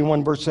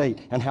 21, verse 8,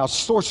 and how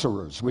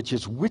sorcerers, which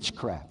is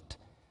witchcraft,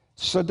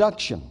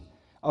 seduction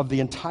of the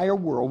entire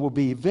world will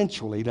be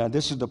eventually, now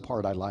this is the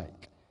part I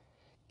like,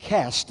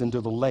 cast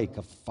into the lake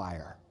of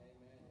fire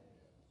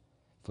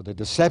for the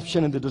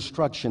deception and the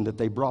destruction that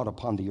they brought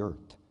upon the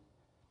earth.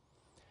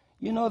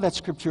 You know that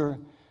scripture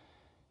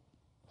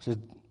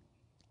said,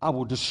 I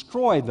will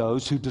destroy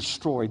those who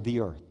destroyed the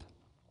earth.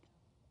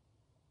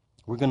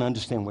 We're going to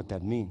understand what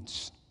that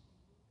means.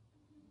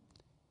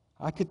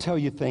 I could tell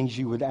you things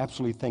you would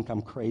absolutely think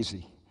I'm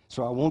crazy,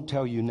 so I won't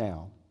tell you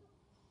now.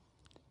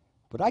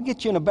 But I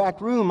get you in a back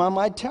room, I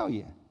might tell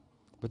you.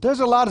 But there's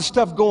a lot of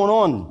stuff going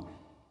on.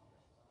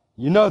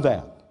 You know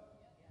that.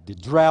 The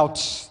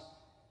droughts.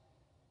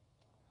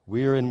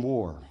 We're in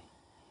war.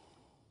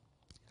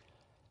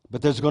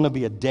 But there's going to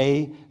be a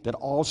day that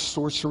all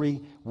sorcery,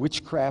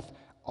 witchcraft,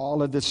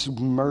 all of this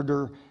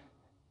murder,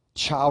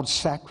 child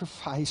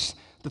sacrifice,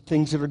 the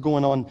things that are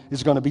going on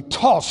is going to be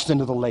tossed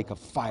into the lake of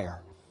fire.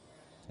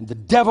 And the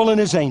devil and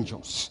his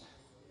angels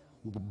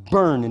will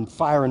burn in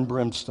fire and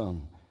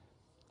brimstone.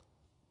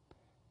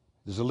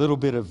 There's a little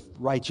bit of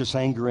righteous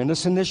anger in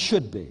us, and there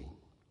should be.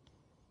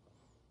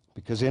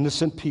 Because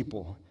innocent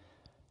people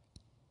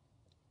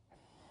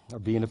are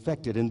being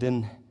affected. And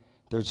then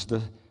there's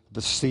the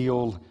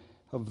seal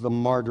of the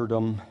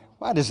martyrdom.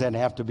 Why does that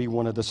have to be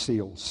one of the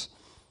seals?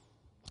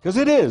 Because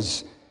it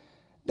is.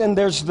 Then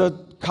there's the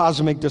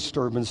cosmic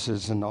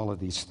disturbances and all of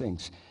these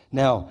things.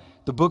 Now,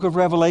 the book of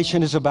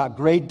Revelation is about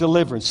great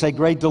deliverance. Say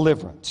great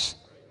deliverance.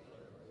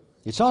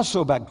 It's also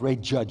about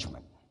great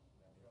judgment.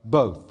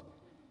 Both.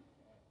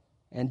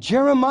 And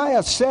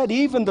Jeremiah said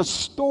even the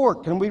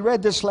stork, and we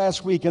read this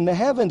last week, in the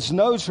heavens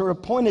knows her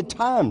appointed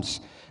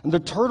times. And the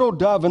turtle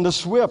dove and the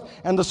swift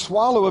and the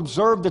swallow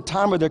observe the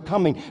time of their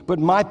coming. But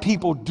my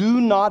people do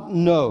not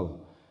know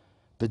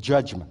the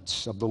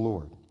judgments of the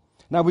Lord.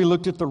 Now we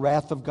looked at the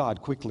wrath of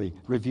God. Quickly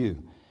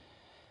review.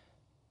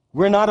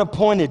 We're not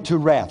appointed to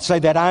wrath. Say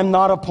that, I'm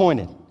not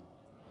appointed,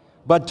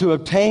 but to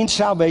obtain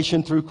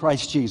salvation through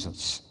Christ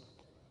Jesus.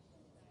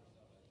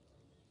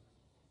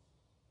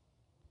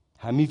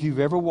 How many of you have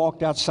ever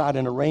walked outside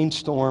in a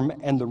rainstorm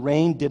and the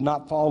rain did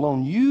not fall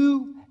on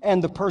you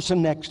and the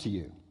person next to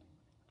you?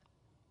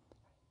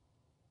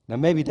 Now,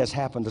 maybe that's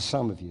happened to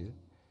some of you.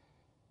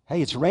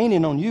 Hey, it's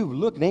raining on you.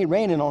 Look, it ain't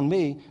raining on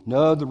me.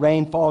 No, the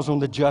rain falls on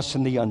the just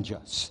and the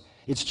unjust.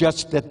 It's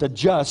just that the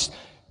just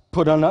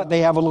they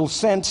have a little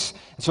sense,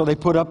 so they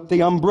put up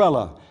the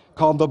umbrella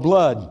called the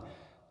blood,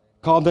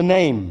 called the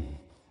name,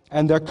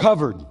 and they're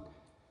covered.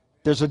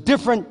 There's a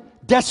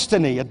different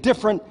destiny, a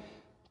different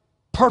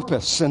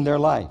purpose in their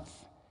life.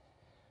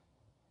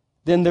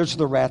 Then there's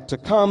the wrath to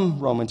come,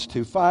 Romans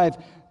 2:5.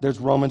 There's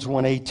Romans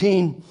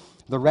 1:18.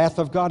 The wrath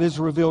of God is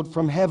revealed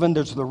from heaven.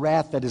 There's the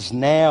wrath that is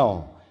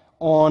now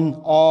on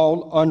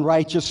all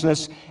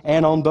unrighteousness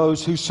and on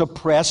those who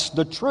suppress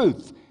the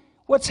truth.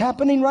 What's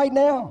happening right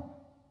now?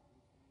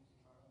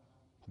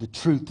 The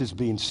truth is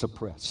being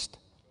suppressed.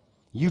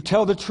 You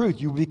tell the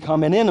truth, you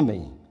become an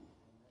enemy.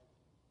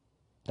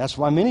 That's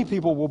why many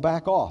people will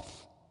back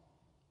off.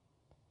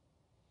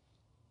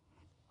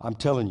 I'm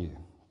telling you,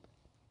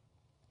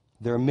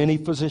 there are many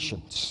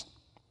physicians.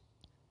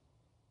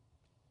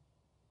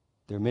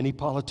 There are many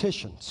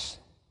politicians.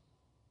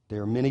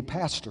 There are many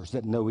pastors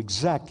that know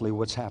exactly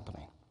what's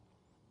happening.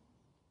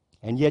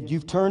 And yet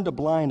you've turned a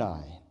blind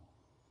eye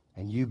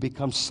and you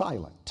become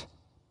silent.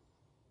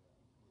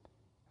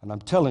 And I'm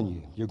telling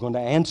you, you're going to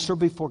answer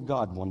before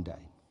God one day.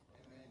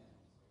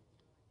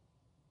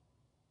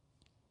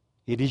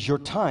 It is your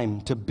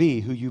time to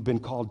be who you've been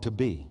called to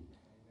be.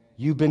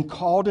 You've been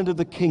called into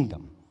the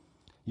kingdom.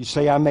 You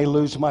say, I may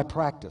lose my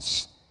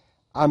practice.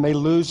 I may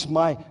lose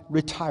my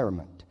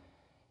retirement.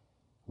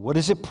 What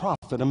does it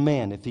profit a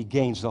man if he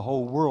gains the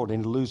whole world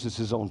and he loses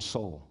his own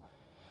soul?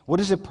 What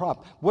does it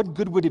profit? What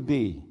good would it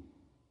be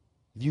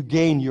if you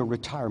gain your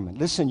retirement?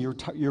 Listen,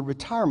 your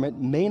retirement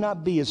may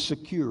not be as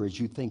secure as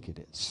you think it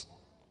is.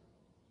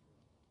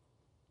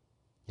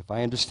 If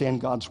I understand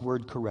God's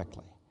word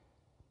correctly.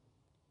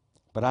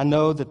 But I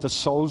know that the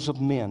souls of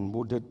men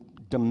will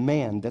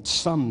demand that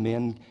some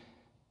men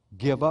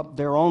give up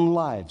their own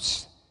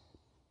lives.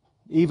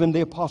 Even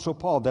the Apostle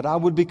Paul, that I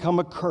would become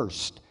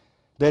accursed,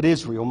 that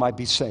Israel might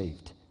be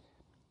saved.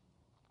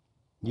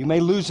 You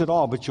may lose it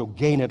all, but you'll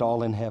gain it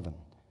all in heaven.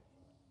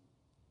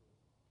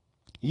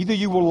 Either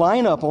you will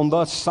line up on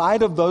the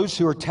side of those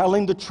who are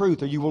telling the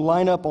truth, or you will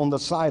line up on the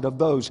side of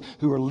those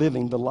who are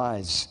living the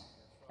lies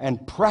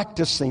and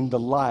practicing the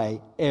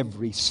lie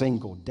every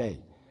single day.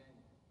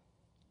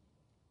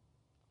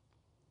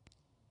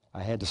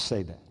 I had to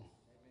say that.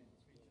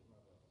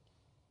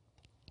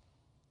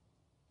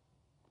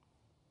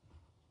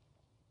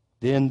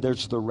 Then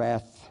there's the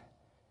wrath,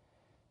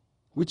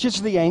 which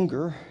is the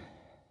anger.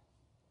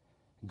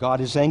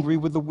 God is angry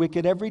with the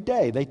wicked every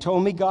day. They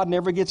told me God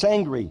never gets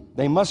angry.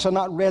 They must have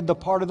not read the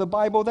part of the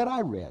Bible that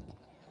I read.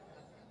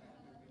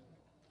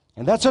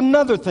 And that's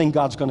another thing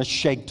God's going to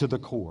shake to the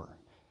core.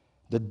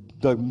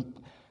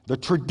 The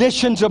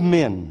traditions of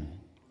men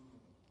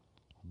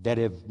that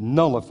have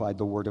nullified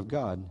the Word of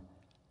God.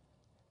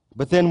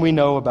 But then we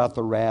know about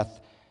the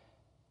wrath.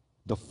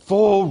 The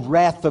full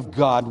wrath of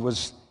God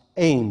was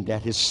aimed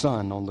at His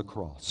Son on the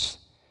cross.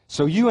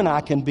 So you and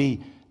I can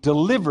be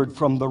delivered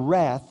from the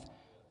wrath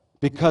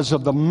because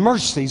of the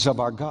mercies of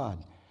our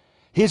God.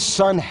 His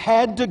Son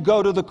had to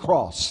go to the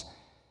cross.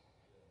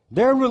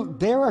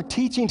 There are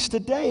teachings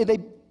today,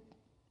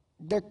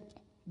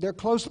 they're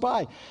close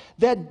by,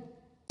 that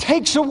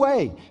takes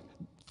away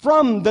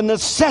from the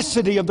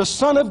necessity of the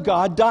Son of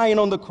God dying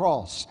on the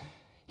cross.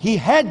 He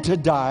had to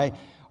die,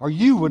 or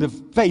you would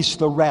have faced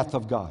the wrath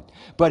of God.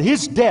 But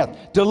His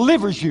death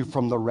delivers you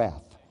from the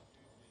wrath.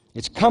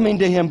 It's coming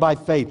to Him by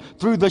faith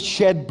through the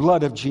shed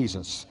blood of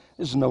Jesus.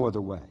 There's no other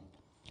way.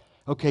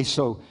 Okay,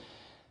 so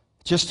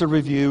just to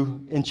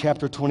review in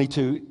chapter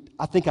 22,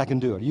 I think I can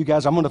do it. You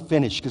guys, I'm going to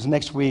finish because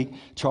next week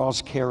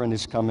Charles Karen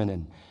is coming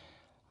in.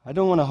 I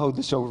don't want to hold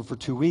this over for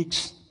 2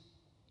 weeks.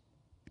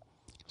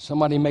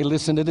 Somebody may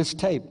listen to this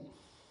tape.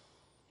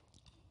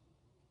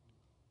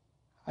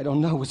 I don't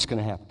know what's going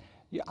to happen.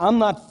 I'm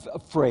not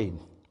afraid.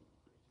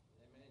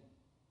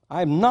 I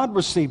have not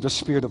received a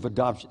spirit of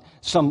adoption.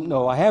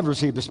 I have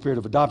received a spirit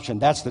of adoption.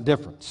 That's the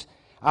difference.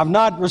 I've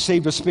not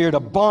received a spirit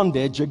of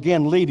bondage,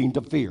 again leading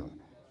to fear.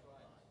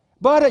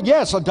 But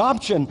yes,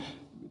 adoption,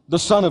 the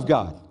Son of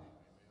God.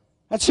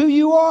 That's who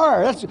you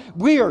are.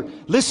 We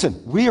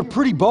are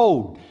pretty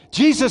bold.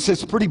 Jesus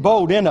is pretty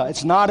bold in us.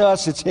 It's not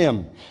us, it's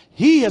Him.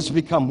 He has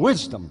become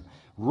wisdom,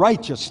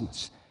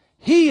 righteousness.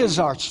 He is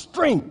our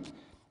strength,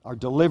 our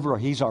deliverer.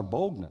 He's our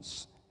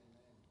boldness.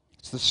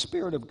 It's the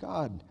Spirit of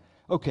God.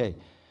 Okay.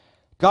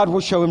 God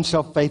will show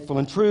Himself faithful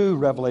and true.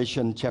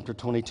 Revelation chapter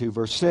 22,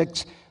 verse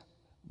 6.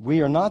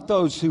 We are not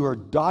those who are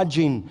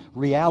dodging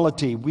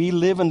reality. We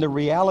live in the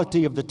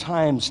reality of the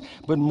times,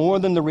 but more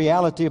than the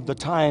reality of the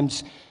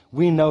times,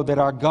 we know that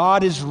our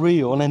God is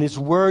real and His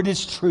Word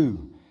is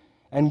true.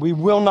 And we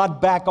will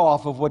not back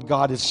off of what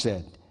God has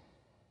said.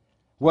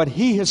 What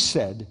He has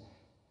said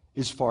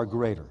is far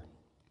greater.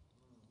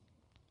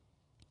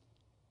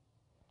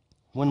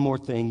 One more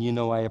thing,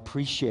 I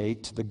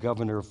appreciate the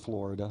governor of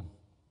Florida.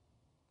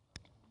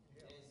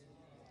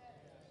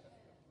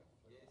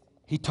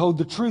 He told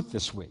the truth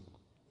this week.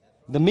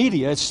 The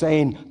media is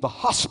saying the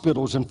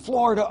hospitals in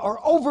Florida are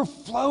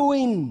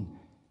overflowing.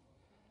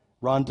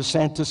 Ron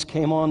DeSantis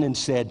came on and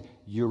said,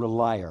 "You're a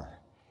liar.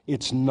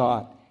 It's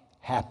not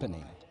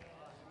happening."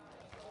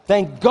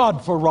 Thank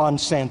God for Ron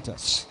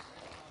DeSantis.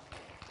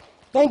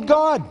 Thank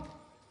God.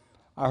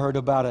 I heard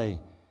about I'm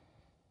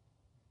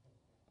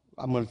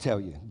going to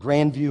tell you,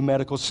 Grandview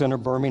Medical Center,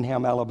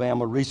 Birmingham,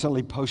 Alabama,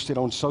 recently posted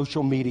on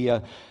social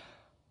media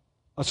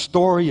a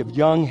story of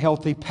young,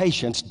 healthy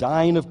patients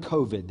dying of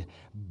COVID,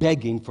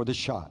 begging for the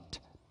shot.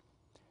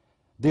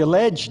 The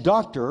alleged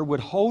doctor would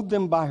hold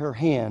them by her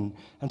hand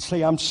and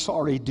say, "I'm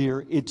sorry,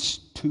 dear, it's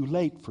too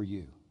late for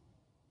you."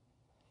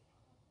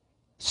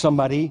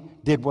 Somebody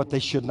did what they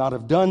should not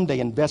have done. They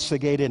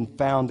investigated and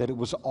found that it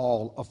was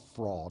all a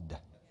fraud.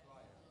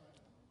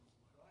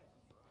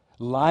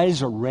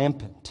 Lies are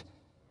rampant.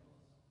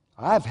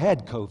 I've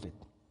had COVID,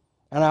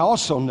 and I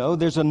also know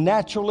there's a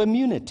natural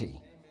immunity.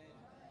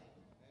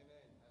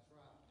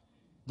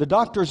 The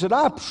doctors that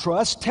I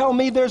trust tell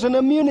me there's an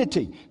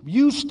immunity.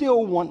 You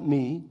still want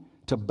me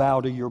to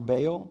bow to your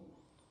Baal?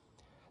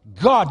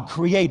 God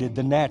created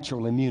the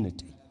natural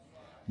immunity.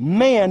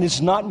 Man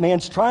is not,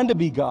 man's trying to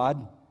be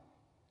God,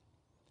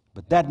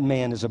 but that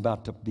man is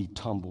about to be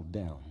tumbled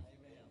down.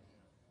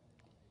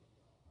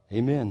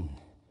 Amen.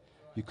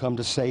 You come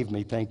to save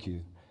me, thank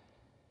you.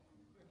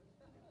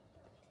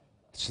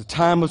 It's a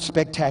time of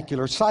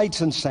spectacular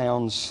sights and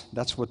sounds.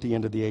 That's what the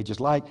end of the age is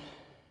like.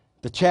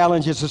 The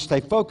challenge is to stay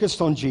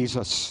focused on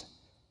Jesus.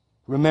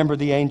 Remember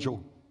the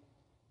angel.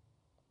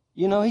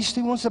 You know, he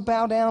still wants to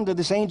bow down to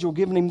this angel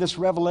giving him this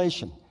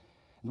revelation.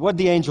 What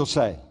did the angel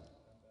say?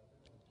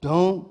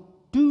 Don't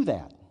do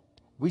that.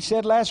 We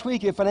said last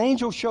week, if an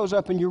angel shows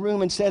up in your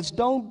room and says,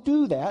 "Don't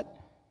do that,"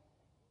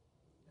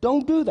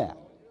 don't do that.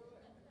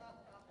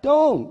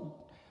 Don't.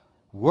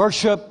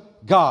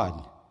 Worship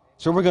God.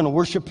 So we're going to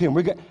worship him.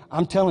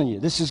 I'm telling you,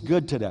 this is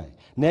good today.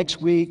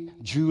 Next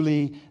week,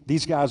 Julie,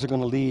 these guys are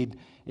going to lead.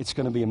 It's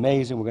going to be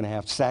amazing. We're going to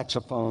have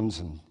saxophones,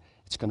 and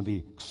it's going to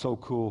be so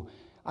cool.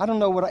 I don't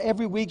know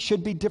every week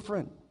should be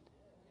different.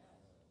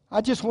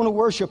 I just want to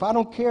worship. I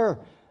don't care.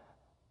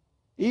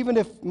 Even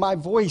if my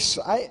voice,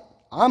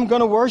 I'm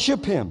going to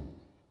worship him.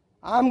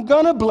 I'm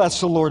going to bless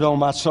the Lord, oh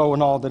my soul,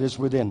 and all that is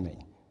within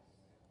me.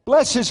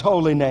 Bless his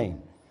holy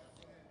name.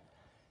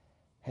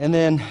 And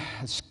then,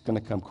 it's going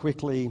to come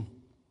quickly.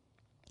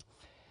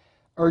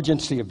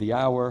 Urgency of the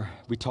hour.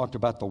 We talked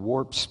about the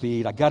warp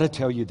speed. I got to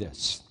tell you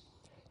this,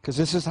 because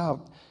this is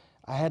how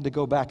I had to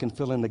go back and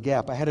fill in the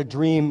gap. I had a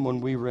dream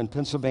when we were in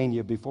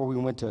Pennsylvania before we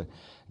went to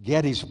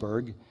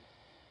Gettysburg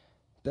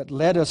that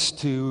led us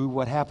to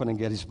what happened in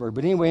Gettysburg.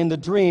 But anyway, in the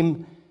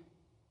dream,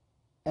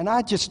 and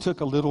I just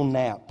took a little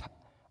nap.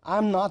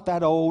 I'm not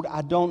that old.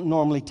 I don't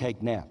normally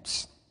take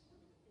naps.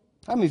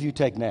 How many of you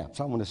take naps?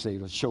 I want to see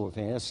a show of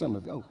hands. Some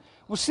of you. Oh,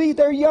 well, see,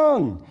 they're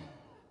young.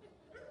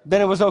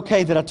 Then it was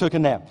okay that I took a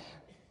nap.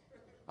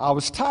 I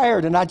was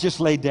tired, and I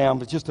just laid down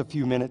for just a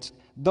few minutes.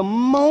 The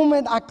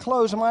moment I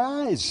closed my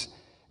eyes,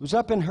 it was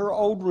up in her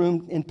old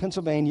room in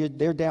Pennsylvania.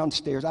 They're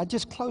downstairs. I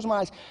just closed my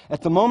eyes.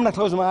 At the moment I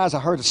closed my eyes, I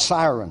heard a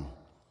siren.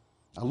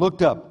 I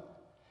looked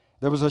up.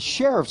 There was a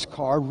sheriff's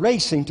car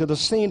racing to the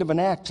scene of an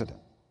accident.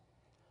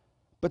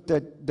 But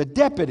the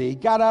deputy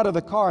got out of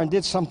the car and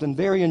did something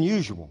very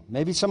unusual.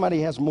 Maybe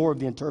somebody has more of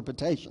the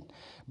interpretation.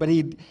 But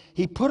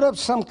he put up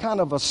some kind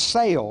of a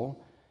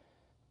sail,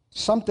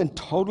 something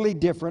totally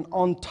different,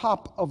 on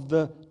top of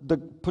the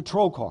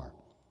patrol car.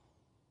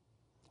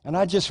 And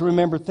I just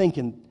remember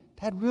thinking,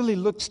 that really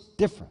looks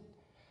different.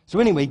 So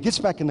anyway, he gets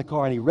back in the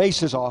car and he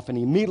races off and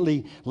he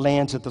immediately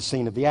lands at the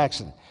scene of the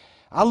accident.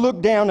 I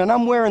look down and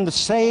I'm wearing the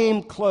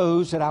same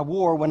clothes that I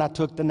wore when I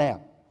took the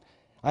nap.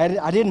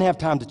 I didn't have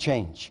time to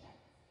change.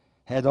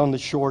 Had on the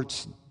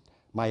shorts,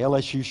 my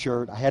LSU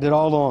shirt. I had it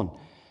all on.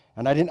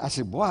 And I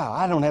said, wow,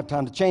 I don't have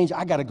time to change.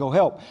 I got to go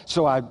help.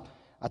 So I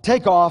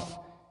take off,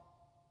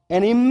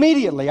 and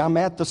immediately I'm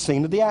at the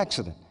scene of the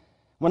accident.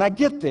 When I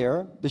get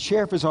there, the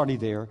sheriff is already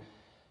there,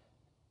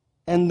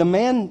 and the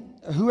man,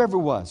 whoever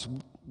was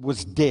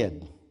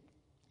dead.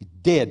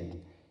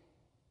 Dead.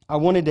 I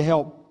wanted to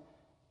help,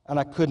 and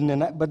I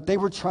couldn't, but they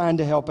were trying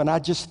to help, and I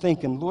just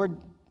thinking, Lord,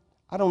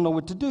 I don't know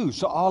what to do.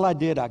 So all I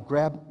did, I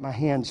grabbed my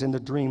hands in the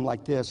dream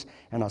like this,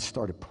 and I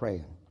started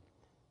praying.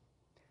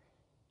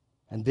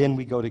 And then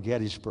we go to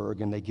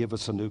Gettysburg, and they give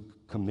us a new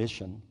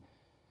commission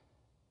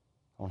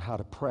on how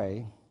to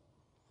pray.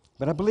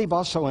 But I believe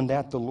also in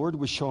that the Lord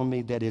was showing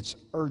me that it's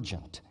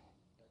urgent.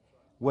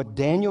 What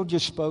Daniel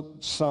just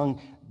sung,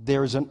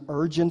 there's an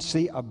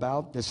urgency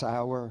about this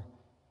hour.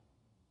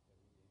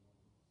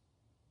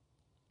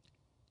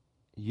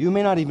 You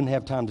may not even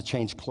have time to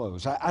change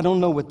clothes. I don't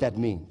know what that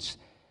means.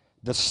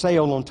 The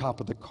sail on top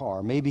of the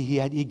car. Maybe he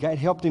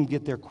helped him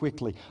get there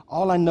quickly.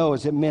 All I know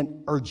is it meant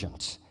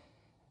urgent.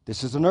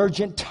 This is an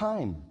urgent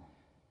time.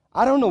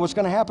 I don't know what's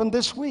going to happen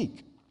this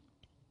week.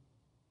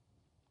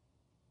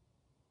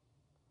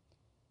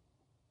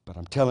 But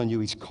I'm telling you,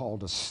 he's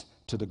called us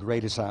to the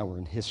greatest hour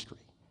in history.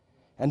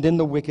 And then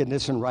the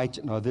wickedness and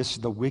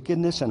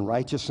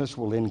righteousness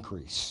will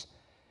increase.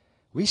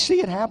 We see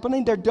it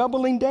happening. They're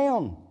doubling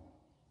down.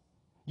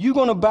 You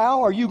going to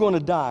bow or you going to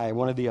die?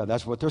 One or the other.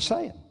 That's what they're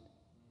saying.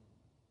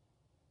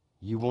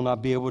 You will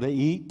not be able to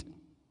eat,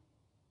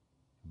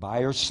 buy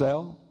or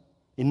sell.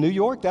 In New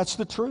York, that's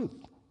the truth.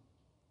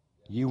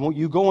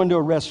 You go into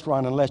a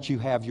restaurant unless you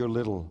have your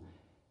little,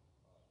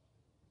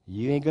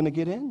 you ain't going to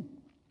get in.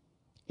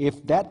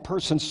 If that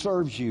person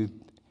serves you,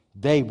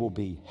 they will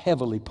be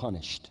heavily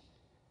punished.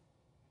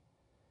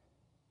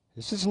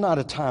 This is not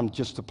a time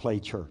just to play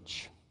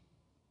church.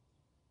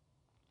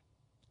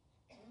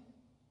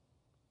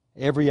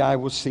 Every eye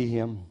will see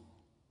him,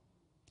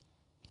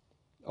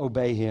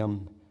 obey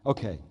him.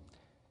 Okay,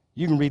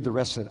 you can read the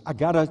rest of it. I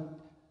got to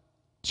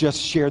just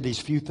share these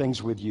few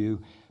things with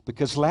you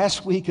because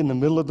last week in the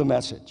middle of the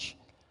message,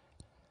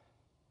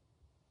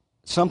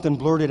 something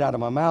blurted out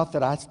of my mouth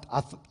that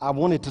I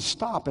wanted to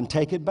stop and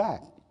take it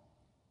back.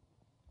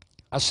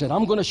 I said,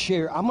 I'm going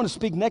to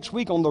speak next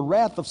week on the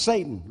wrath of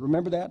Satan.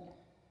 Remember that?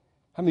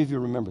 How many of you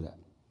remember that?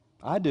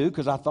 I do,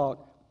 because I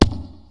thought,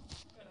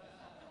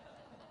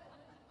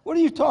 what are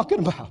you talking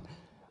about?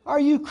 Are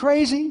you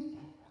crazy?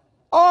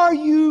 Are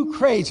you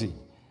crazy?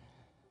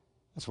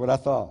 That's what I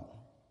thought.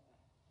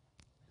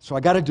 So I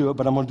got to do it,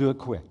 but I'm going to do it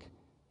quick.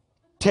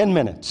 10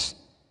 minutes,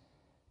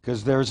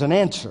 because there's an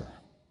answer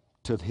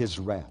to his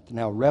wrath.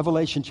 Now,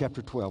 Revelation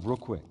chapter 12, real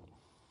quick.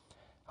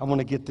 I want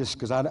to get this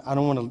because I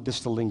don't want this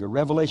to linger.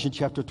 Revelation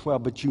chapter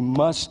 12, but you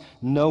must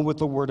know what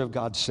the Word of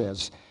God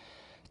says.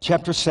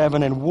 Chapter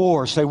 7, and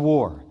war, say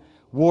war.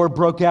 War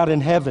broke out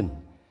in heaven.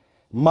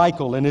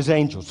 Michael and his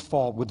angels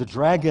fought with the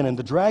dragon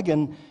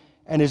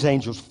and his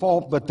angels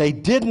fought, but they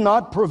did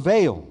not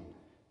prevail,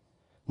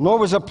 nor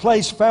was a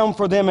place found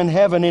for them in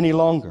heaven any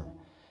longer.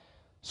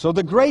 So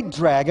the great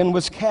dragon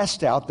was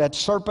cast out, that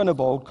serpent of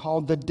old,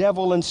 called the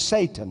devil and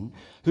Satan,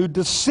 who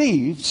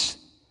deceives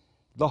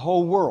the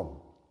whole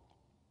world.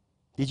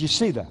 Did you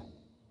see that?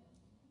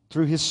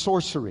 Through his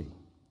sorcery,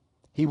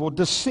 he will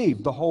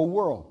deceive the whole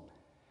world.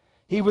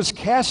 He was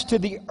cast to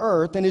the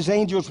earth, and his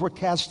angels were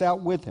cast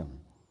out with him.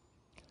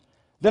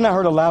 Then I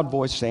heard a loud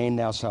voice saying,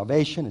 now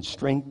salvation and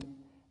strength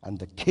and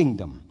the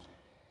kingdom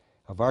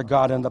of our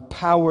God and the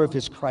power of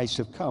his Christ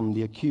have come.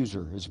 The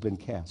accuser has been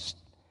cast.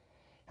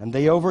 And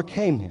they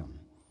overcame him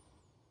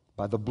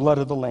by the blood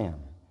of the Lamb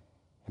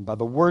and by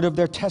the word of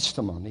their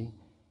testimony.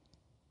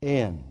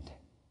 And,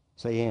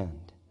 say and,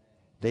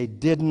 they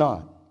did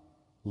not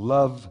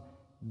love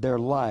their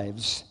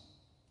lives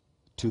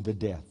to the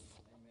death.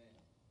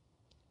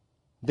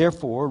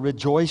 Therefore,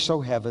 rejoice,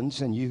 O heavens,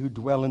 and you who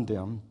dwell in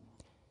them.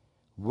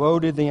 Woe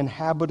to the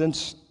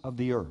inhabitants of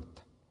the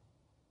earth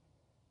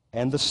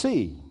and the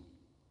sea,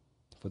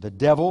 for the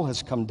devil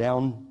has come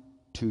down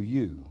to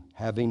you,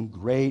 having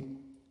great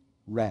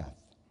wrath,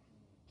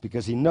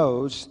 because he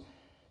knows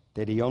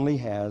that he only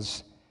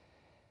has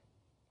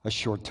a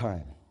short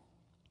time.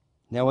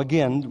 Now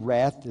again,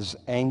 wrath is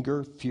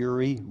anger,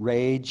 fury,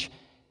 rage.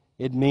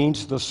 It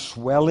means the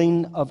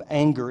swelling of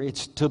anger.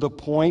 It's to the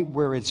point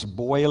where it's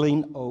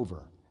boiling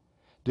over.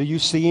 Do you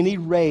see any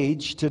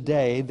rage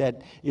today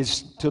that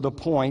is to the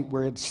point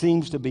where it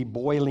seems to be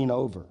boiling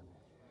over?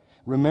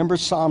 Remember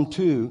Psalm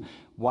 2,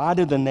 why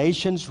do the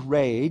nations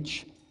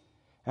rage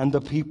and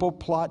the people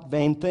plot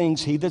vain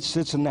things? He that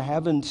sits in the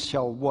heavens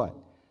shall what?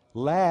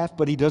 Laugh,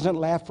 but he doesn't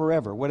laugh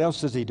forever. What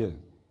else does he do?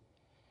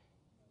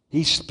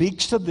 He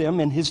speaks to them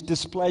in his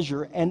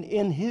displeasure and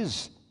in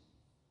his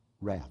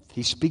wrath.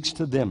 He speaks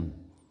to them.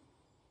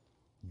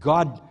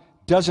 God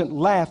doesn't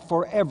laugh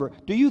forever.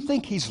 Do you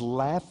think he's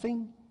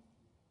laughing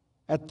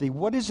at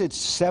the,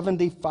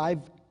 75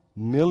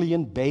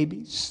 million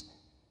babies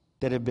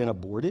that have been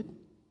aborted?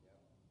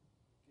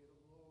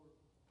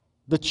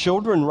 The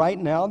children right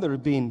now that are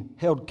being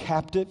held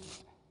captive,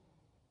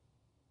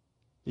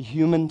 the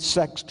human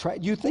sex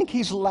trafficking. Do you think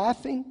he's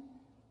laughing?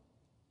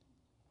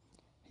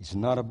 He's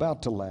not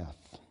about to laugh.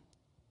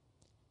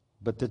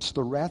 But it's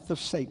the wrath of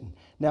Satan.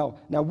 Now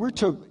we're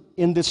to,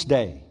 in this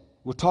day,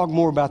 we'll talk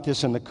more about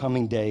this in the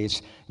coming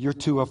days, you're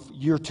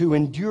to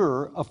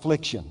endure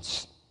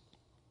afflictions.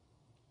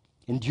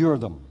 Endure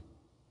them.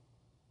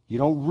 You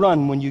don't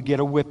run when you get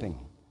a whipping.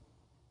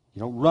 You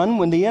don't run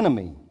when the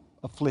enemy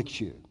afflicts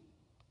you.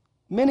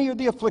 Many are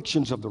the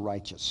afflictions of the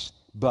righteous,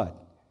 but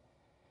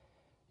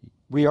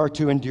we are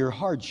to endure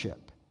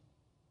hardship.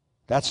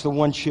 That's the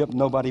one ship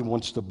nobody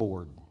wants to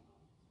board.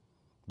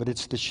 But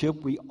it's the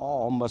ship we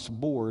all must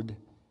board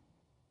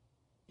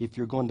if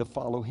you're going to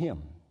follow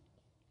him.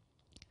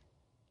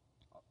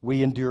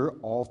 We endure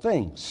all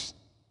things.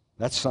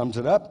 That sums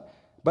it up.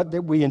 But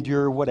that we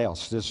endure what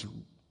else does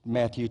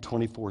Matthew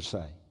 24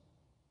 say?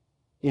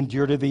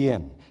 Endure to the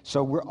end.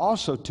 So we're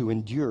also to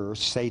endure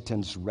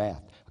Satan's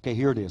wrath. Okay,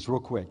 here it is, real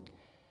quick.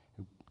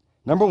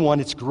 Number one,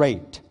 it's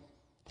great.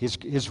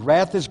 His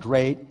wrath is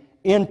great,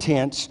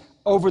 intense,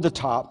 over the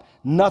top.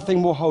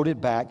 Nothing will hold it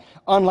back,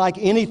 unlike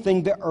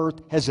anything the earth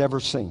has ever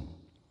seen.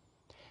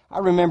 I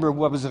remember,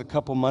 a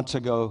couple months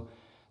ago,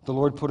 the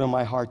Lord put on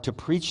my heart to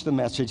preach the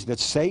message that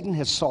Satan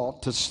has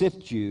sought to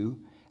sift you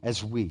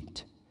as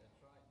wheat.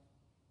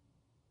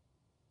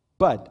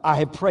 But I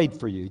have prayed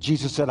for you.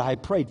 Jesus said, I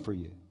have prayed for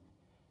you.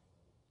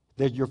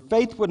 that your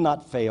faith would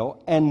not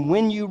fail, and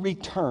when you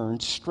return,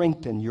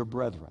 strengthen your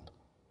brethren.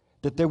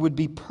 That there would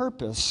be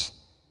purpose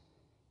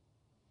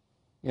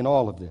in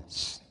all of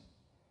this.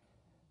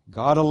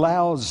 God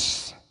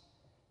allows.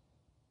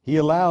 He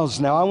allows.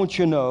 Now, I want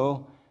you to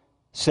know,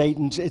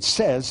 Satan's, it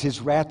says his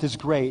wrath is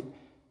great,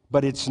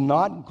 but it's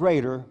not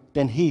greater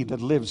than he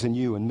that lives in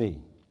you and me.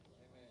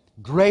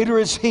 Greater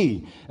is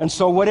he. And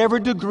so whatever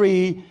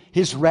degree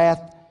his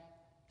wrath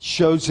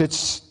shows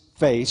its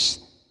face,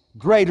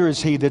 greater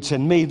is he that's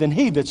in me than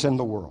he that's in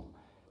the world.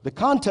 The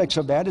context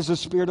of that is the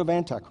spirit of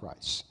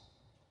Antichrist.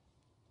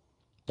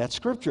 That's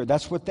Scripture.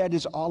 That's what that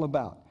is all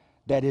about.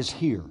 That is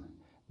here.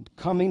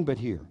 Coming, but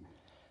here.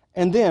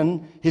 And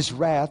then his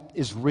wrath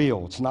is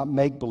real. It's not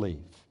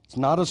make-believe. It's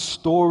not a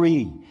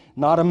story,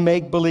 not a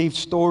make-believe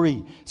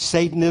story.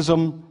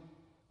 Satanism,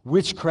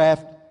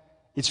 witchcraft,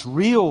 it's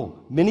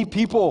real. Many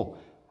people,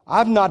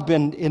 I've not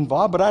been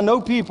involved, but I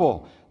know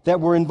people that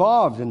were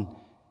involved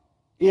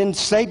in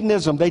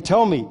Satanism. They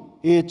tell me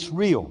it's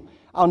real.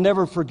 I'll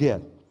never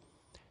forget.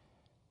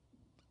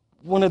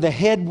 One of the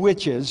head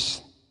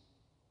witches,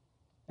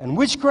 and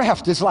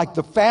witchcraft is like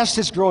the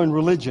fastest growing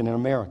religion in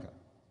America.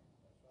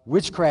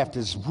 Witchcraft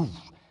is,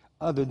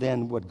 other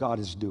than what God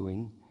is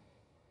doing.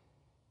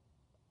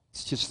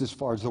 It's just as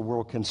far as the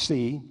world can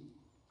see.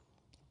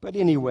 But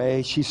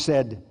anyway, she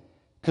said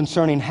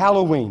concerning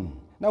Halloween.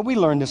 Now, we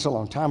learned this a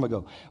long time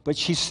ago. But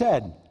she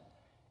said,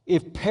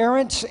 if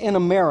parents in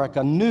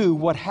America knew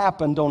what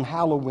happened on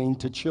Halloween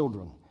to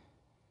children,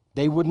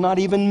 they would not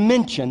even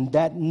mention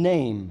that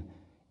name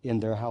in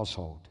their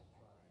household.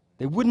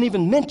 They wouldn't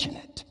even mention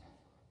it,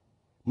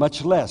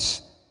 much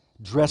less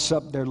dress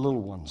up their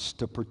little ones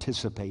to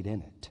participate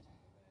in it.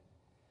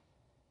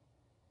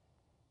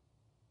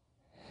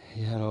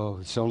 You know,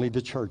 it's only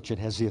the church that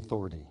has the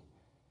authority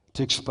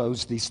to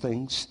expose these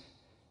things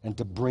and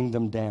to bring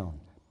them down.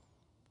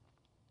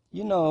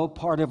 You know,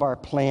 part of our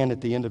plan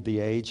at the end of the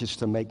age is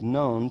to make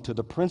known to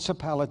the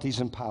principalities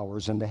and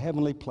powers in the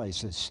heavenly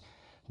places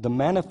the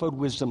manifold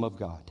wisdom of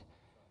God.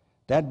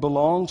 That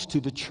belongs to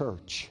the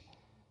church.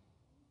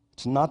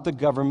 It's not the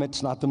government,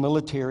 it's not the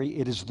military,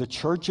 it is the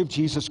church of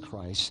Jesus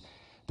Christ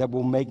that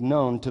will make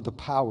known to the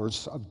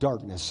powers of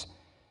darkness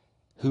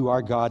who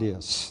our God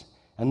is.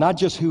 And not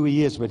just who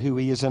he is, but who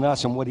he is in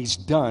us and what he's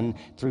done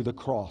through the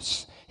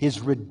cross.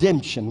 His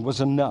redemption was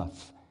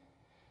enough.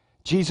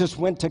 Jesus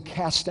went to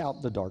cast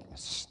out the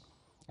darkness,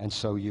 and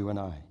so you and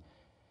I.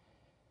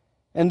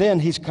 And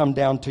then he's come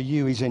down to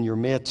you. He's in your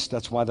midst.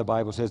 That's why the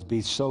Bible says,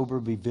 be sober,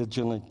 be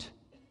vigilant.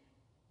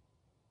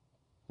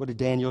 What did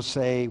Daniel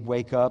say?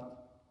 Wake up.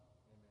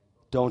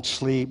 Don't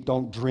sleep.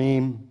 Don't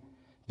dream,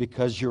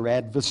 because your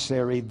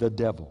adversary, the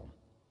devil.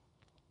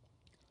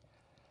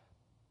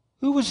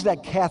 Who was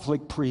that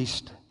Catholic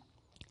priest?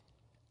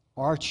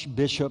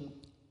 Archbishop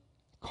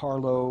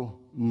Carlo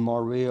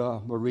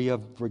Maria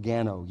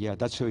Vergano. Yeah,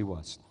 that's who he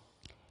was.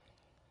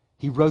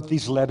 He wrote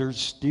these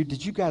letters.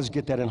 Did you guys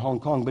get that in Hong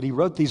Kong? But he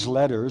wrote these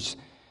letters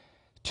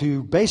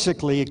to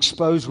basically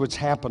expose what's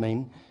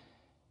happening.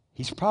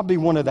 He's probably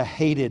one of the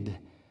hated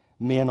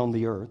men on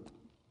the earth.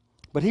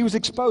 But he was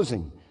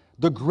exposing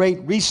the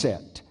Great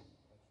Reset.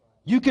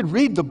 You could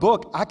read the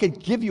book. I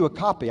could give you a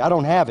copy. I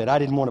don't have it. I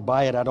didn't want to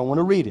buy it. I don't want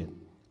to read it.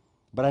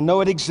 But I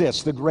know it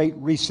exists, the Great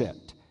Reset.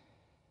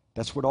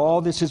 That's what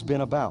all this has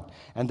been about.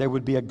 And there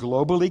would be a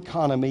global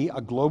economy,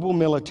 a global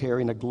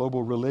military, and a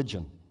global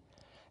religion.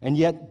 And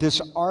yet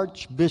this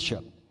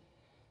archbishop,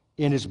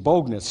 in his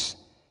boldness,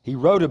 he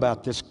wrote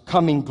about this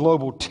coming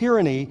global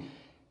tyranny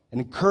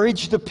and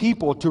encouraged the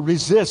people to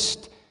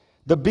resist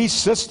the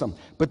beast system.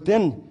 But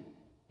then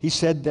he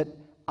said that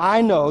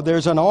I know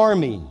there's an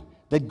army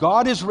that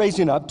God is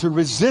raising up to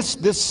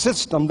resist this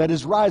system that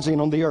is rising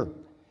on the earth.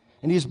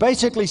 And he's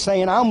basically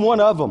saying, I'm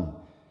one of them.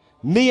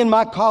 Me and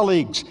my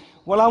colleagues.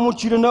 Well, I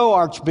want you to know,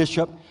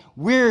 Archbishop,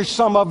 we're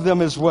some of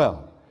them as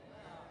well.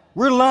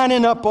 We're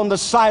lining up on the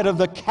side of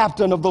the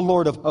captain of the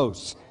Lord of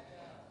hosts,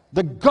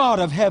 the God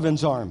of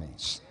heaven's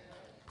armies.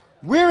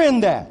 We're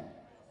in that.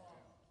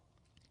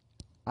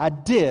 I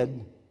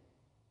did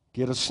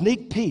get a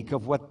sneak peek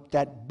of what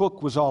that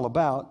book was all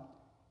about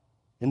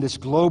in this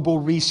global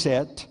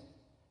reset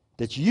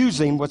that's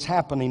using what's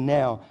happening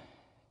now.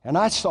 And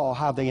I saw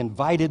how they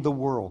invited the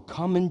world.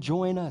 Come and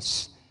join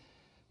us.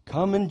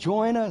 Come and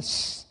join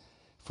us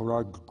for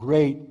our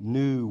great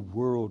new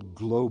world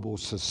global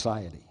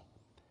society.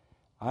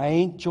 I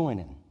ain't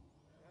joining.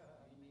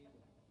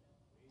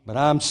 But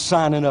I'm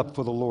signing up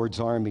for the Lord's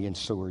army, and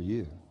so are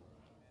you.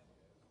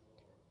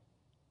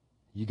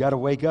 You got to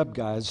wake up,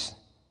 guys.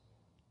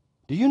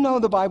 Do you know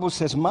the Bible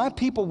says, my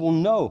people will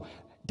know.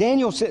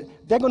 Daniel said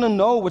they're going to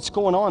know what's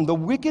going on. The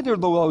wicked are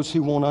those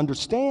who won't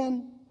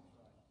understand.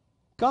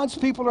 God's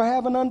people are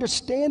having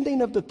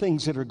understanding of the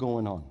things that are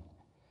going on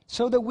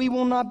so that we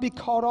will not be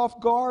caught off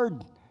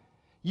guard.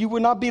 You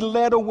will not be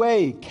led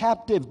away,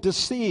 captive,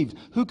 deceived.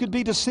 Who could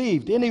be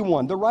deceived?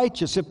 Anyone, the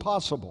righteous, if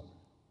possible.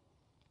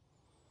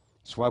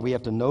 That's why we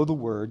have to know the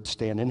Word,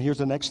 stand. And here's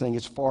the next thing.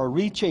 It's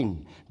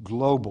far-reaching,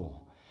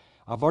 global.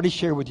 I've already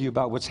shared with you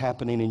about what's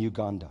happening in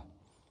Uganda.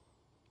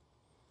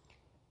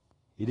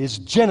 It is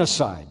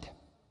genocide.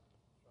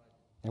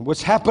 And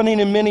what's happening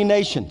in many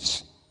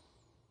nations.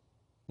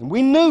 And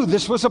we knew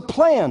this was a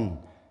plan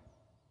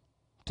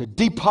to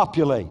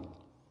depopulate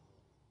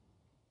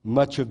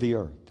much of the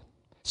earth.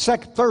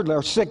 Thirdly,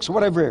 or sixth,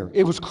 whatever,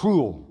 it was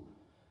cruel.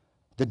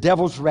 The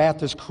devil's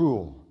wrath is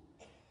cruel,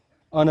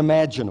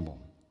 unimaginable.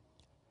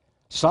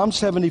 Psalm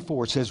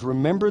 74 says,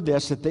 remember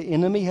this, that the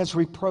enemy has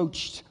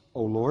reproached,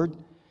 O Lord,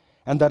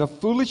 and that a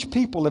foolish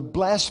people have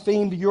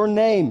blasphemed your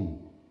name.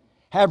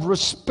 Have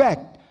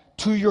respect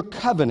to your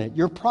covenant,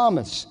 your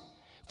promise.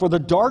 For the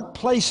dark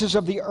places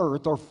of the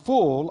earth are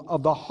full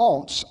of the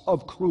haunts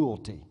of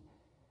cruelty.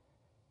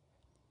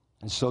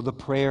 And so the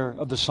prayer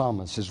of the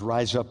psalmist is,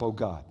 rise up, O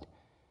God.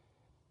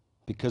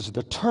 Because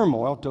the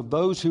turmoil of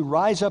those who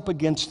rise up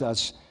against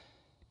us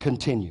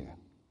continue.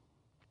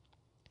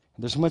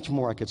 There's much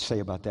more I could say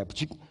about that.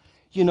 But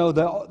you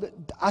know,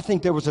 I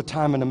think there was a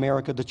time in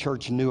America the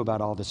church knew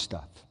about all this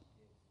stuff.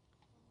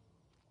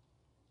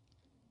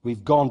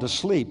 We've gone to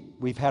sleep.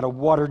 We've had a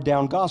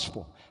watered-down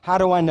gospel. How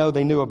do I know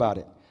they knew about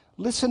it?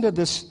 Listen to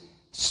this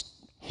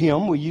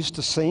hymn we used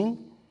to sing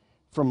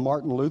from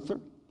Martin Luther,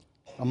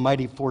 A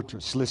Mighty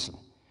Fortress. Listen.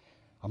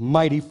 A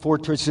mighty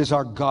fortress is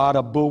our God,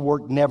 a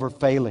bulwark never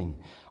failing.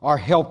 Our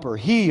helper,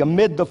 He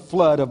amid the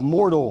flood of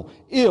mortal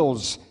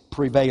ills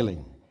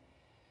prevailing.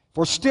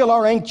 For still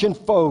our ancient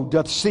foe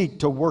doth seek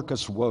to work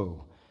us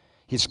woe.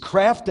 His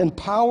craft and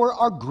power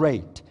are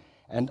great,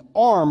 and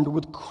armed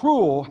with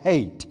cruel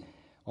hate,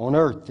 on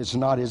earth is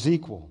not His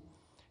equal.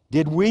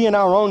 Did we in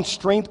our own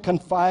strength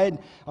confide,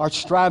 our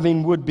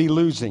striving would be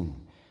losing.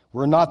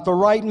 Were not the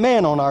right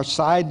man on our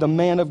side, the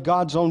man of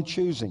God's own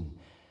choosing.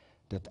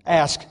 Doth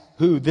ask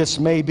who this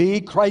may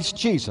be, Christ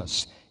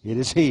Jesus, it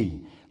is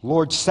He.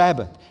 Lord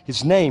Sabbath,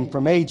 His name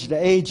from age to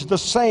age the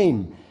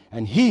same,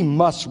 and He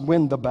must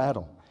win the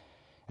battle.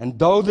 And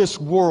though this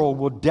world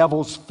with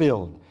devils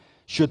filled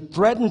should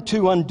threaten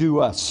to undo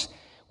us,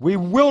 we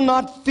will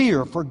not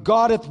fear, for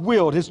God hath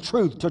willed His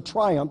truth to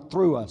triumph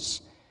through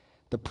us.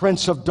 The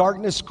prince of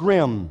darkness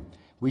grim,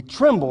 we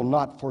tremble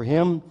not for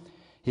him.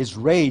 His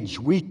rage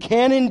we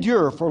can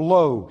endure, for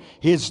lo,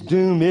 his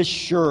doom is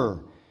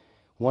sure.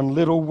 One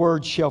little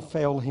word shall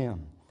fail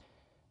him.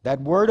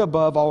 That word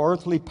above all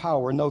earthly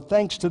power, no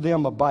thanks to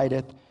them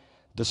abideth.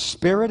 The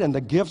Spirit and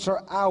the gifts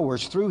are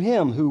ours through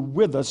Him who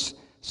with us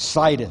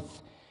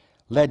sideth.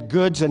 Let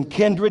goods and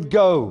kindred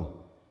go.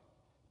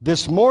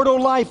 This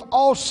mortal life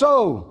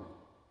also,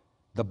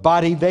 the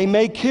body they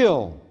may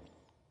kill,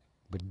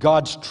 but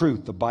God's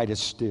truth abideth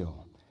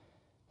still.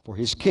 For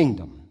His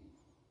kingdom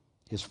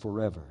is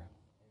forever.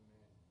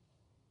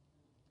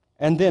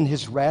 And then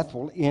His wrath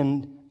will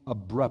end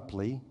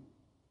abruptly.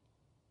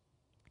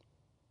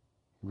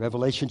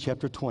 Revelation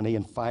chapter 20,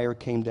 and fire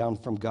came down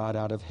from God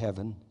out of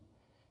heaven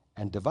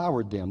and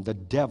devoured them, the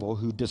devil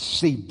who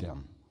deceived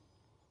them,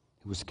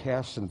 who was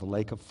cast into the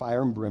lake of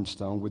fire and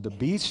brimstone, where the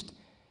beast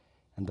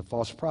and the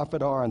false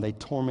prophet are, and they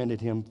tormented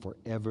him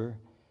forever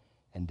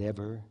and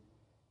ever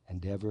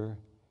and ever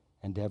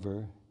and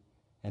ever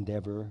and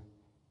ever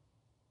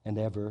and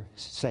ever.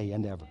 Say,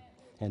 and ever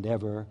and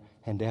ever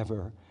and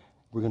ever.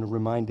 We're going to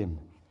remind him.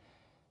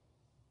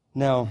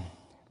 Now,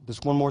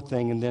 there's one more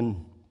thing, and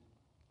then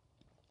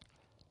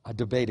I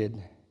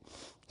debated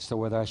as to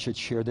whether I should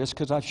share this,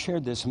 because I've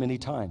shared this many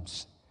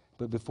times.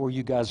 But before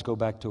you guys go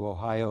back to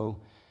Ohio,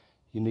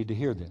 you need to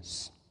hear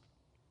this.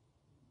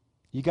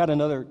 You got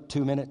another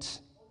 2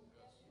 minutes?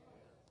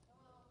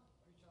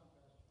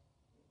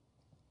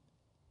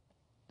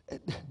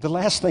 The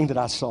last thing that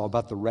I saw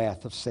about the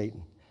wrath of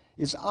Satan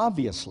is,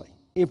 obviously,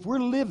 if we're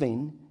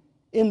living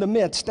in the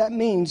midst, that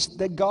means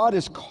that God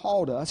has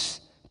called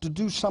us to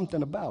do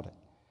something about it.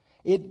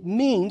 It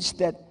means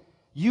that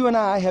you and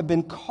I have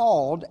been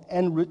called,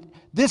 and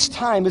this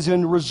time is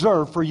in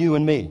reserve for you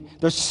and me.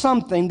 There's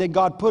something that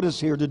God put us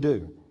here to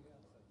do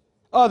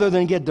other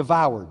than get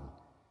devoured.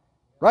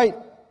 Right?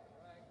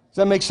 Does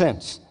that make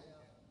sense?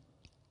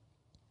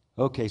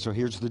 Okay, so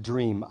here's the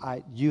dream.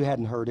 You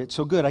hadn't heard it,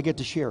 so good, I get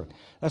to share it.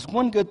 That's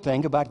one good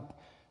thing about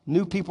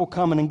new people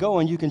coming and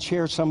going. You can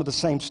share some of the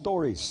same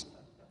stories.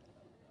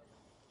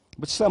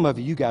 But some of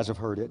you guys have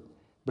heard it,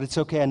 but it's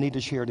okay, I need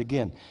to share it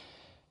again.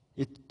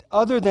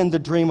 Other than the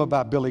dream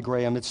about Billy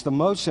Graham, it's the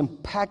most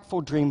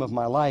impactful dream of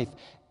my life.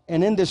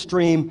 And in this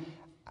dream,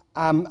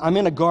 I'm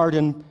in a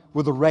garden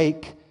with a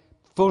rake,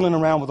 fooling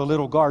around with a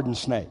little garden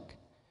snake.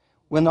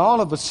 When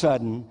all of a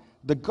sudden,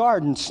 the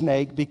garden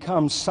snake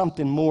becomes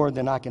something more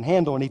than I can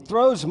handle, and he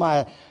throws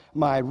my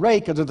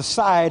rake to the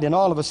side, and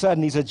all of a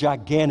sudden, he's a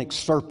gigantic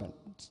serpent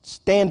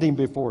standing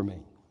before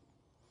me.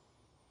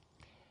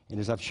 And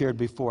as I've shared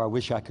before, I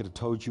wish I could have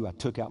told you I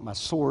took out my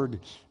sword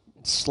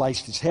and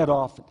sliced his head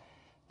off.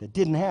 That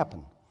didn't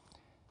happen.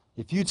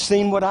 If you'd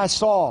seen what I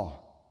saw,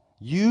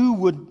 you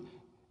would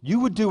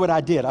do what I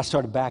did. I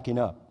started backing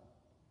up.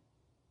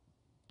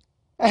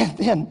 And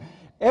then,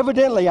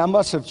 evidently, I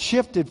must have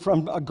shifted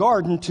from a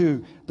garden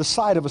to the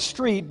side of a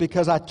street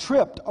because I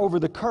tripped over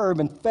the curb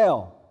and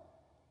fell.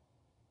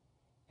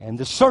 And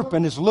the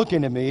serpent is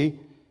looking at me,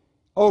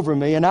 over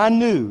me, and I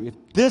knew if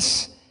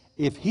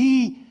If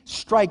he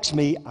strikes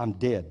me, I'm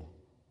dead.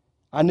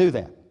 I knew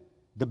that.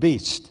 The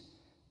beast.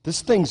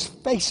 This thing's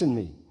facing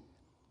me.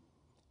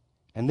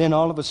 And then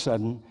all of a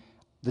sudden,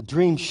 the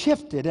dream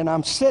shifted, and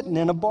I'm sitting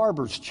in a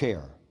barber's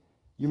chair.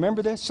 You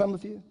remember this, some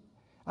of you?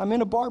 I'm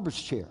in a barber's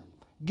chair,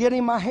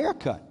 getting my hair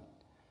cut.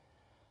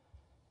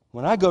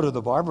 When I go to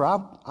the barber,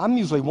 I'm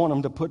usually want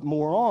them to put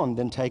more on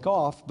than take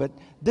off, but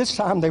this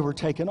time they were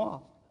taking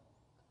off.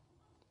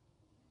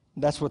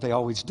 That's what they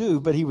always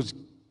do, but I was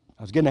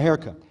getting a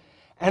haircut.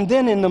 And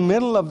then in the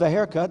middle of the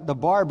haircut, the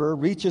barber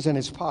reaches in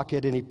his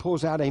pocket and he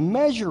pulls out a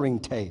measuring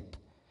tape.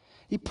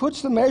 He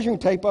puts the measuring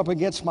tape up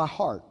against my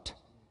heart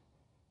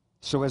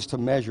so as to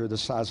measure the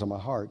size of my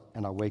heart,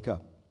 and I wake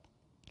up.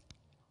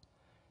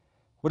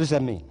 What does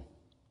that mean?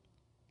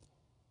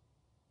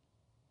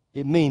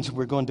 It means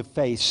we're going to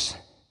face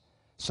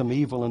some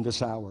evil in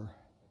this hour.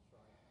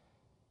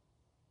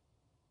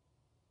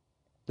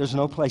 There's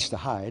no place to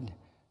hide,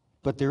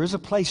 but there is a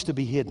place to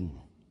be hidden.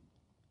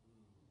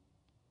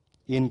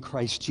 In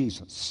Christ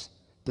Jesus.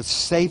 The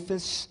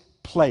safest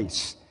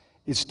place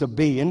is to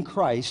be in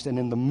Christ and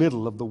in the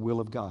middle of the will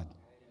of God,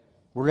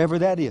 wherever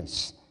that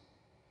is.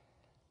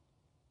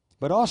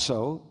 But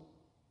also,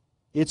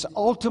 it's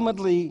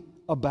ultimately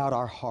about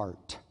our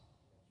heart.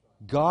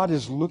 God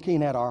is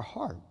looking at our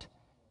heart.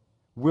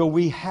 Will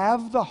we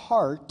have the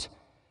heart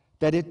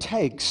that it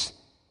takes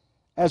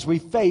as we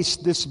face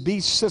this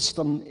beast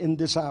system in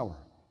this hour?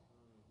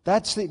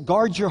 That's it.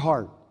 Guard your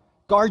heart.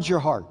 Guard your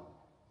heart.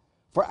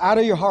 For out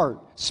of your heart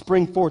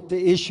spring forth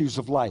the issues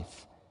of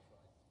life.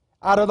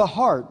 Out of the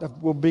heart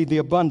will be the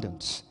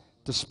abundance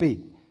to speak.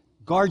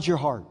 Guard your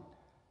heart.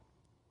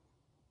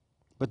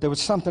 But there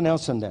was something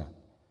else in that.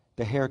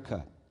 The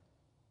haircut.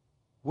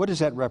 What does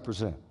that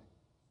represent?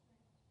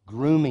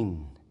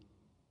 Grooming.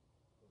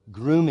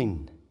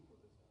 Grooming.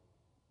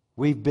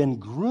 We've been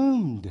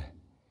groomed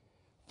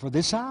for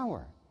this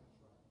hour.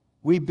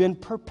 We've been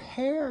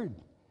prepared.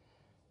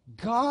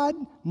 God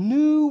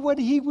knew what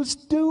He was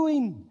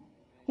doing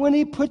when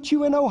He put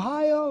you in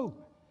Ohio.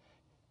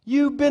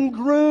 You've been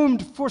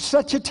groomed for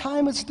such a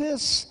time as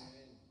this.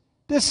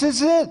 This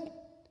is it.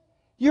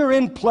 You're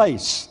in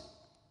place.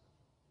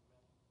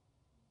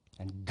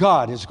 And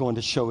God is going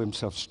to show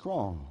Himself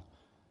strong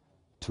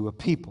to a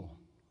people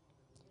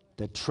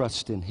that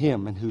trust in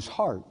Him and whose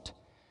heart,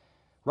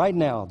 right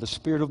now, the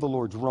Spirit of the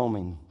Lord's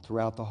roaming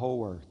throughout the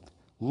whole earth,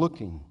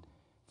 looking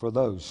for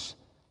those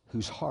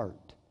whose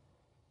heart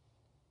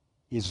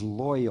is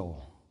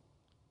loyal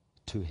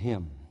to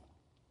Him.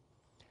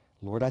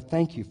 Lord, I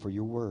thank You for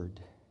Your word.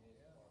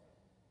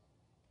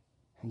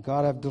 And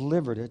God, I've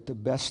delivered it the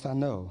best I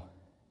know.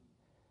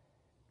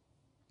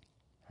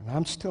 And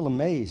I'm still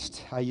amazed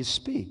how You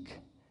speak.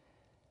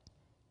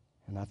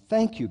 And I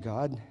thank You,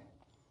 God,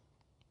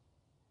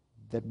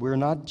 that we're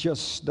not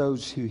just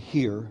those who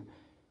hear,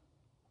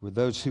 we're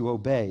those who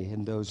obey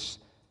and those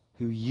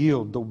who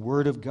yield. The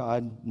word of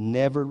God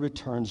never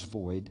returns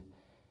void.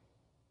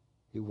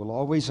 It will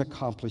always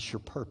accomplish Your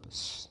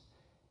purpose.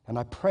 And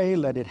I pray,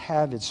 let it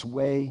have its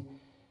way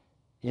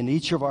in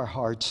each of our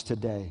hearts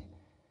today.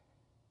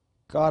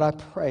 God, I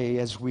pray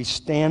as we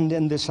stand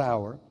in this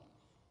hour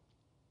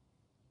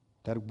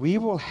that we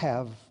will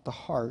have the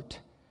heart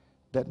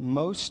that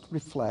most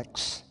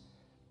reflects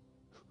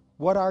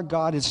what our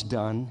God has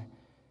done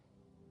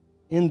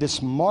in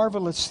this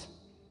marvelous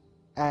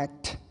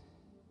act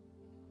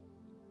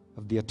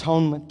of the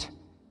atonement,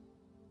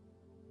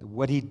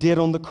 what He did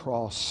on the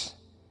cross.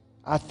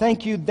 I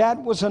thank You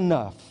that was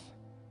enough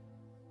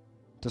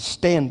to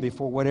stand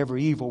before whatever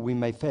evil we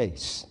may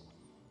face.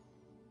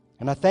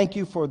 And I thank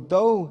You for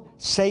though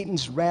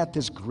Satan's wrath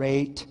is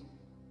great,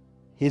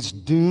 his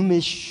doom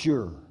is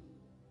sure.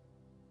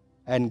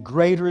 And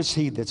greater is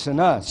He that's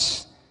in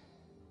us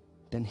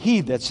than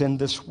he that's in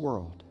this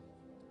world.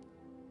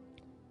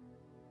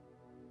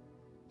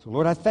 So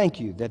Lord, I thank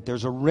You that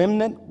there's a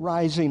remnant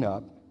rising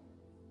up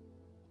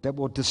that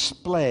will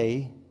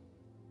display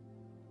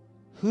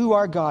who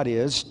our God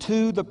is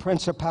to the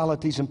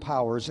principalities and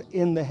powers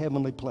in the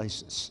heavenly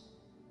places.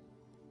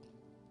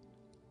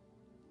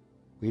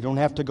 We don't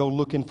have to go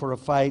looking for a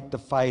fight. The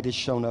fight has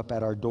shown up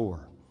at our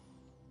door.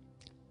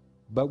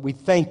 But we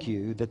thank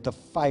You that the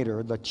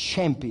fighter, the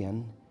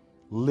champion,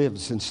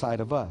 lives inside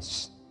of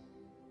us.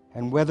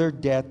 And whether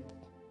death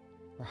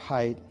or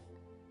height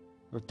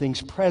or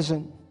things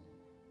present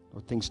or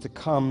things to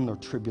come or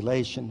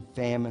tribulation,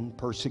 famine,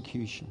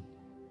 persecution,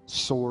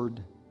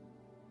 sword,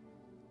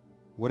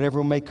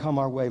 whatever may come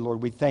our way,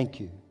 Lord, we thank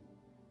You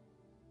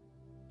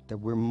that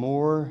we're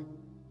more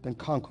than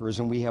conquerors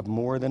and we have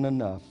more than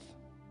enough.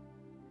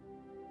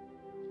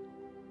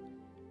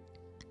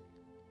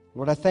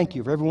 Lord, I thank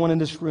You for everyone in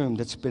this room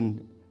that's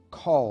been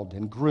called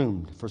and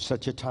groomed for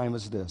such a time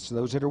as this.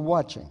 Those that are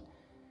watching,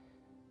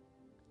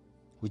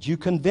 would You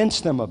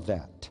convince them of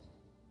that?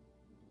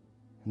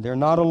 And they're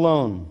not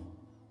alone.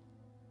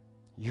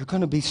 You're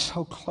going to be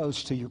so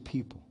close to Your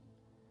people.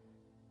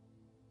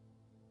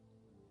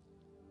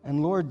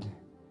 And Lord,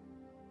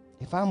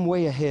 if I'm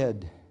way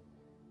ahead,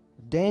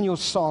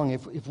 Daniel's song,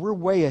 if we're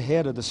way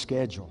ahead of the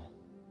schedule,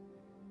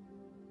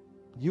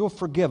 You'll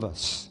forgive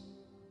us.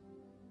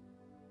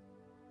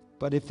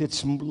 But if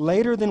it's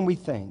later than we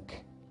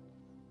think,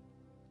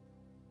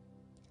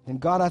 then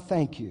God, I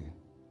thank you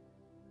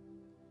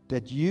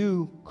that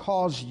you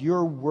cause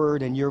your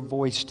word and your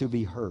voice to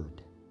be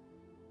heard.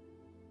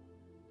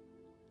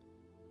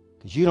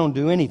 Because you don't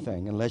do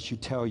anything unless you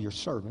tell your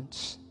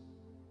servants.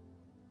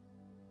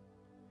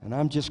 And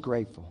I'm just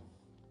grateful.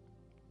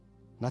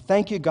 And I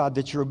thank you, God,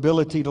 that your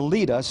ability to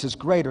lead us is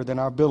greater than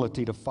our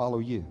ability to follow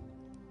you.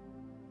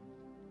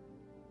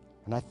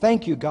 And I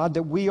thank you, God,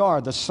 that we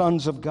are the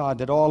sons of God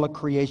that all of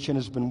creation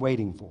has been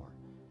waiting for.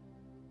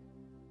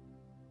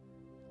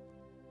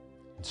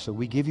 And so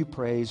we give you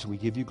praise, we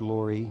give you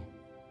glory,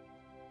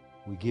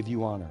 we give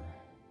you honor.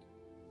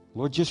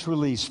 Lord, just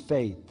release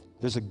faith.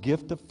 There's a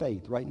gift of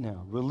faith right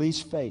now.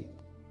 Release faith.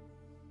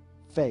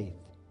 Faith.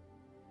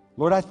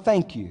 Lord, I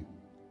thank you.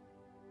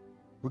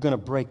 We're going to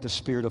break the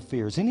spirit of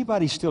fear. Is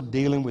anybody still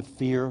dealing with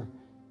fear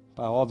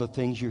by all the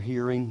things you're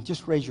hearing?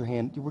 Just raise your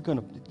hand. We're going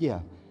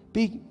to,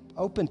 be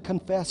open,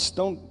 confess.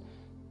 Don't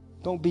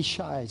be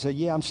shy.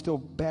 Say, I'm still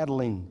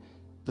battling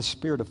the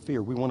spirit of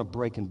fear. We want to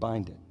break and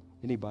bind it.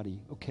 Anybody?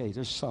 Okay,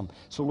 there's some.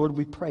 So, Lord,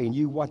 we pray, and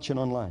you watching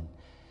online.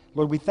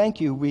 Lord, we thank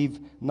you we've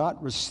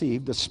not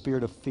received the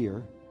spirit of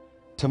fear,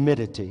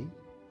 timidity,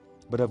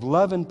 but of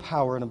love and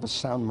power and of a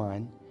sound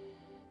mind.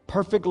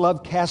 Perfect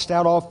love casts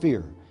out all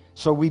fear.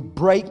 So we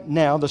break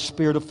now the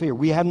spirit of fear.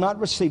 We have not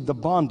received the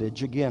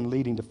bondage, again,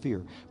 leading to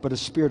fear, but a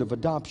spirit of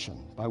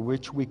adoption by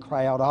which we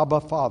cry out,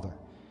 Abba, Father.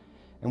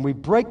 And we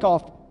break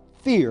off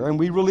fear and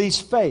we release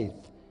faith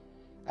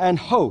and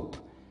hope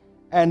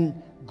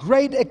and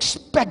great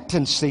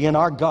expectancy in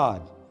our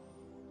God.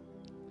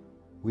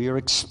 We are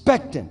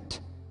expectant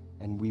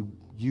and we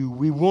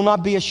will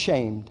not be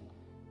ashamed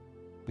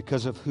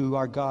because of who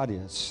our God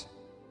is.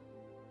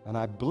 And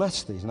I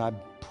bless these and I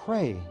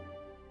pray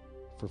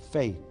for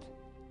faith.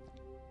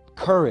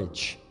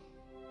 Courage,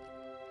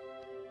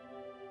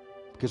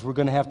 because we're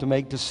going to have to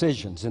make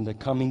decisions in the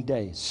coming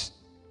days.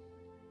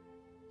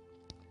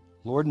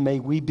 Lord, may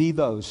we be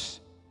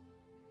those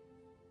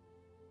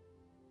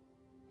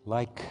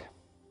like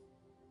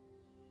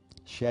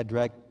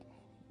Shadrach,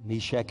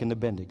 Meshach, and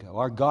Abednego.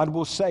 Our God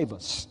will save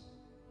us.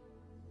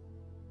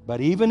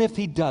 But even if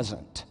He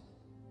doesn't,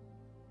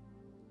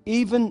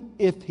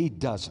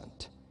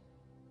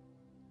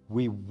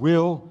 we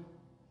will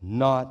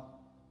not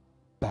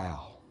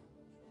bow.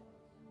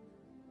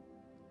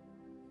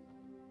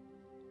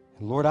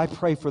 Lord, I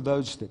pray for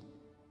those that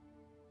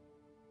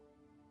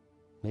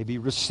maybe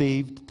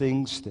received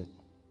things that,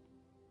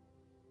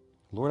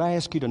 Lord, I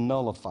ask you to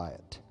nullify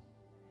it.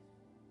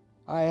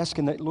 I ask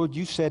in that, Lord,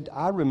 you said,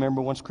 I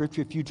remember one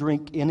scripture, if you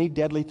drink any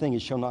deadly thing,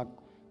 it shall not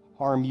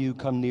harm you,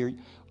 come near you.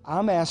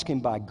 I'm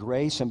asking by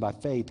grace and by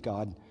faith,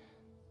 God,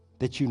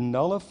 that you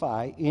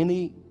nullify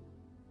any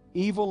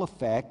evil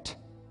effect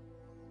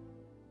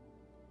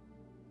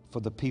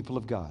for the people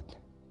of God.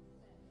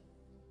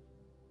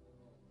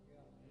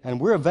 And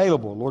we're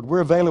available, Lord. We're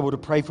available to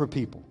pray for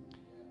people.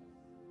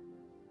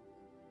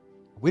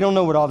 We don't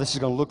know what all this is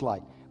going to look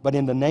like. But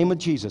in the name of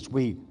Jesus,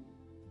 we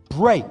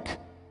break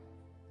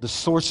the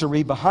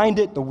sorcery behind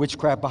it, the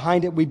witchcraft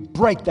behind it. We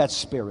break that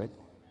spirit.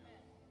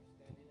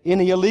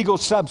 Any illegal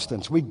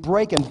substance, we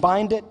break and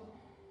bind it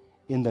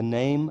in the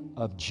name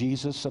of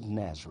Jesus of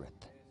Nazareth.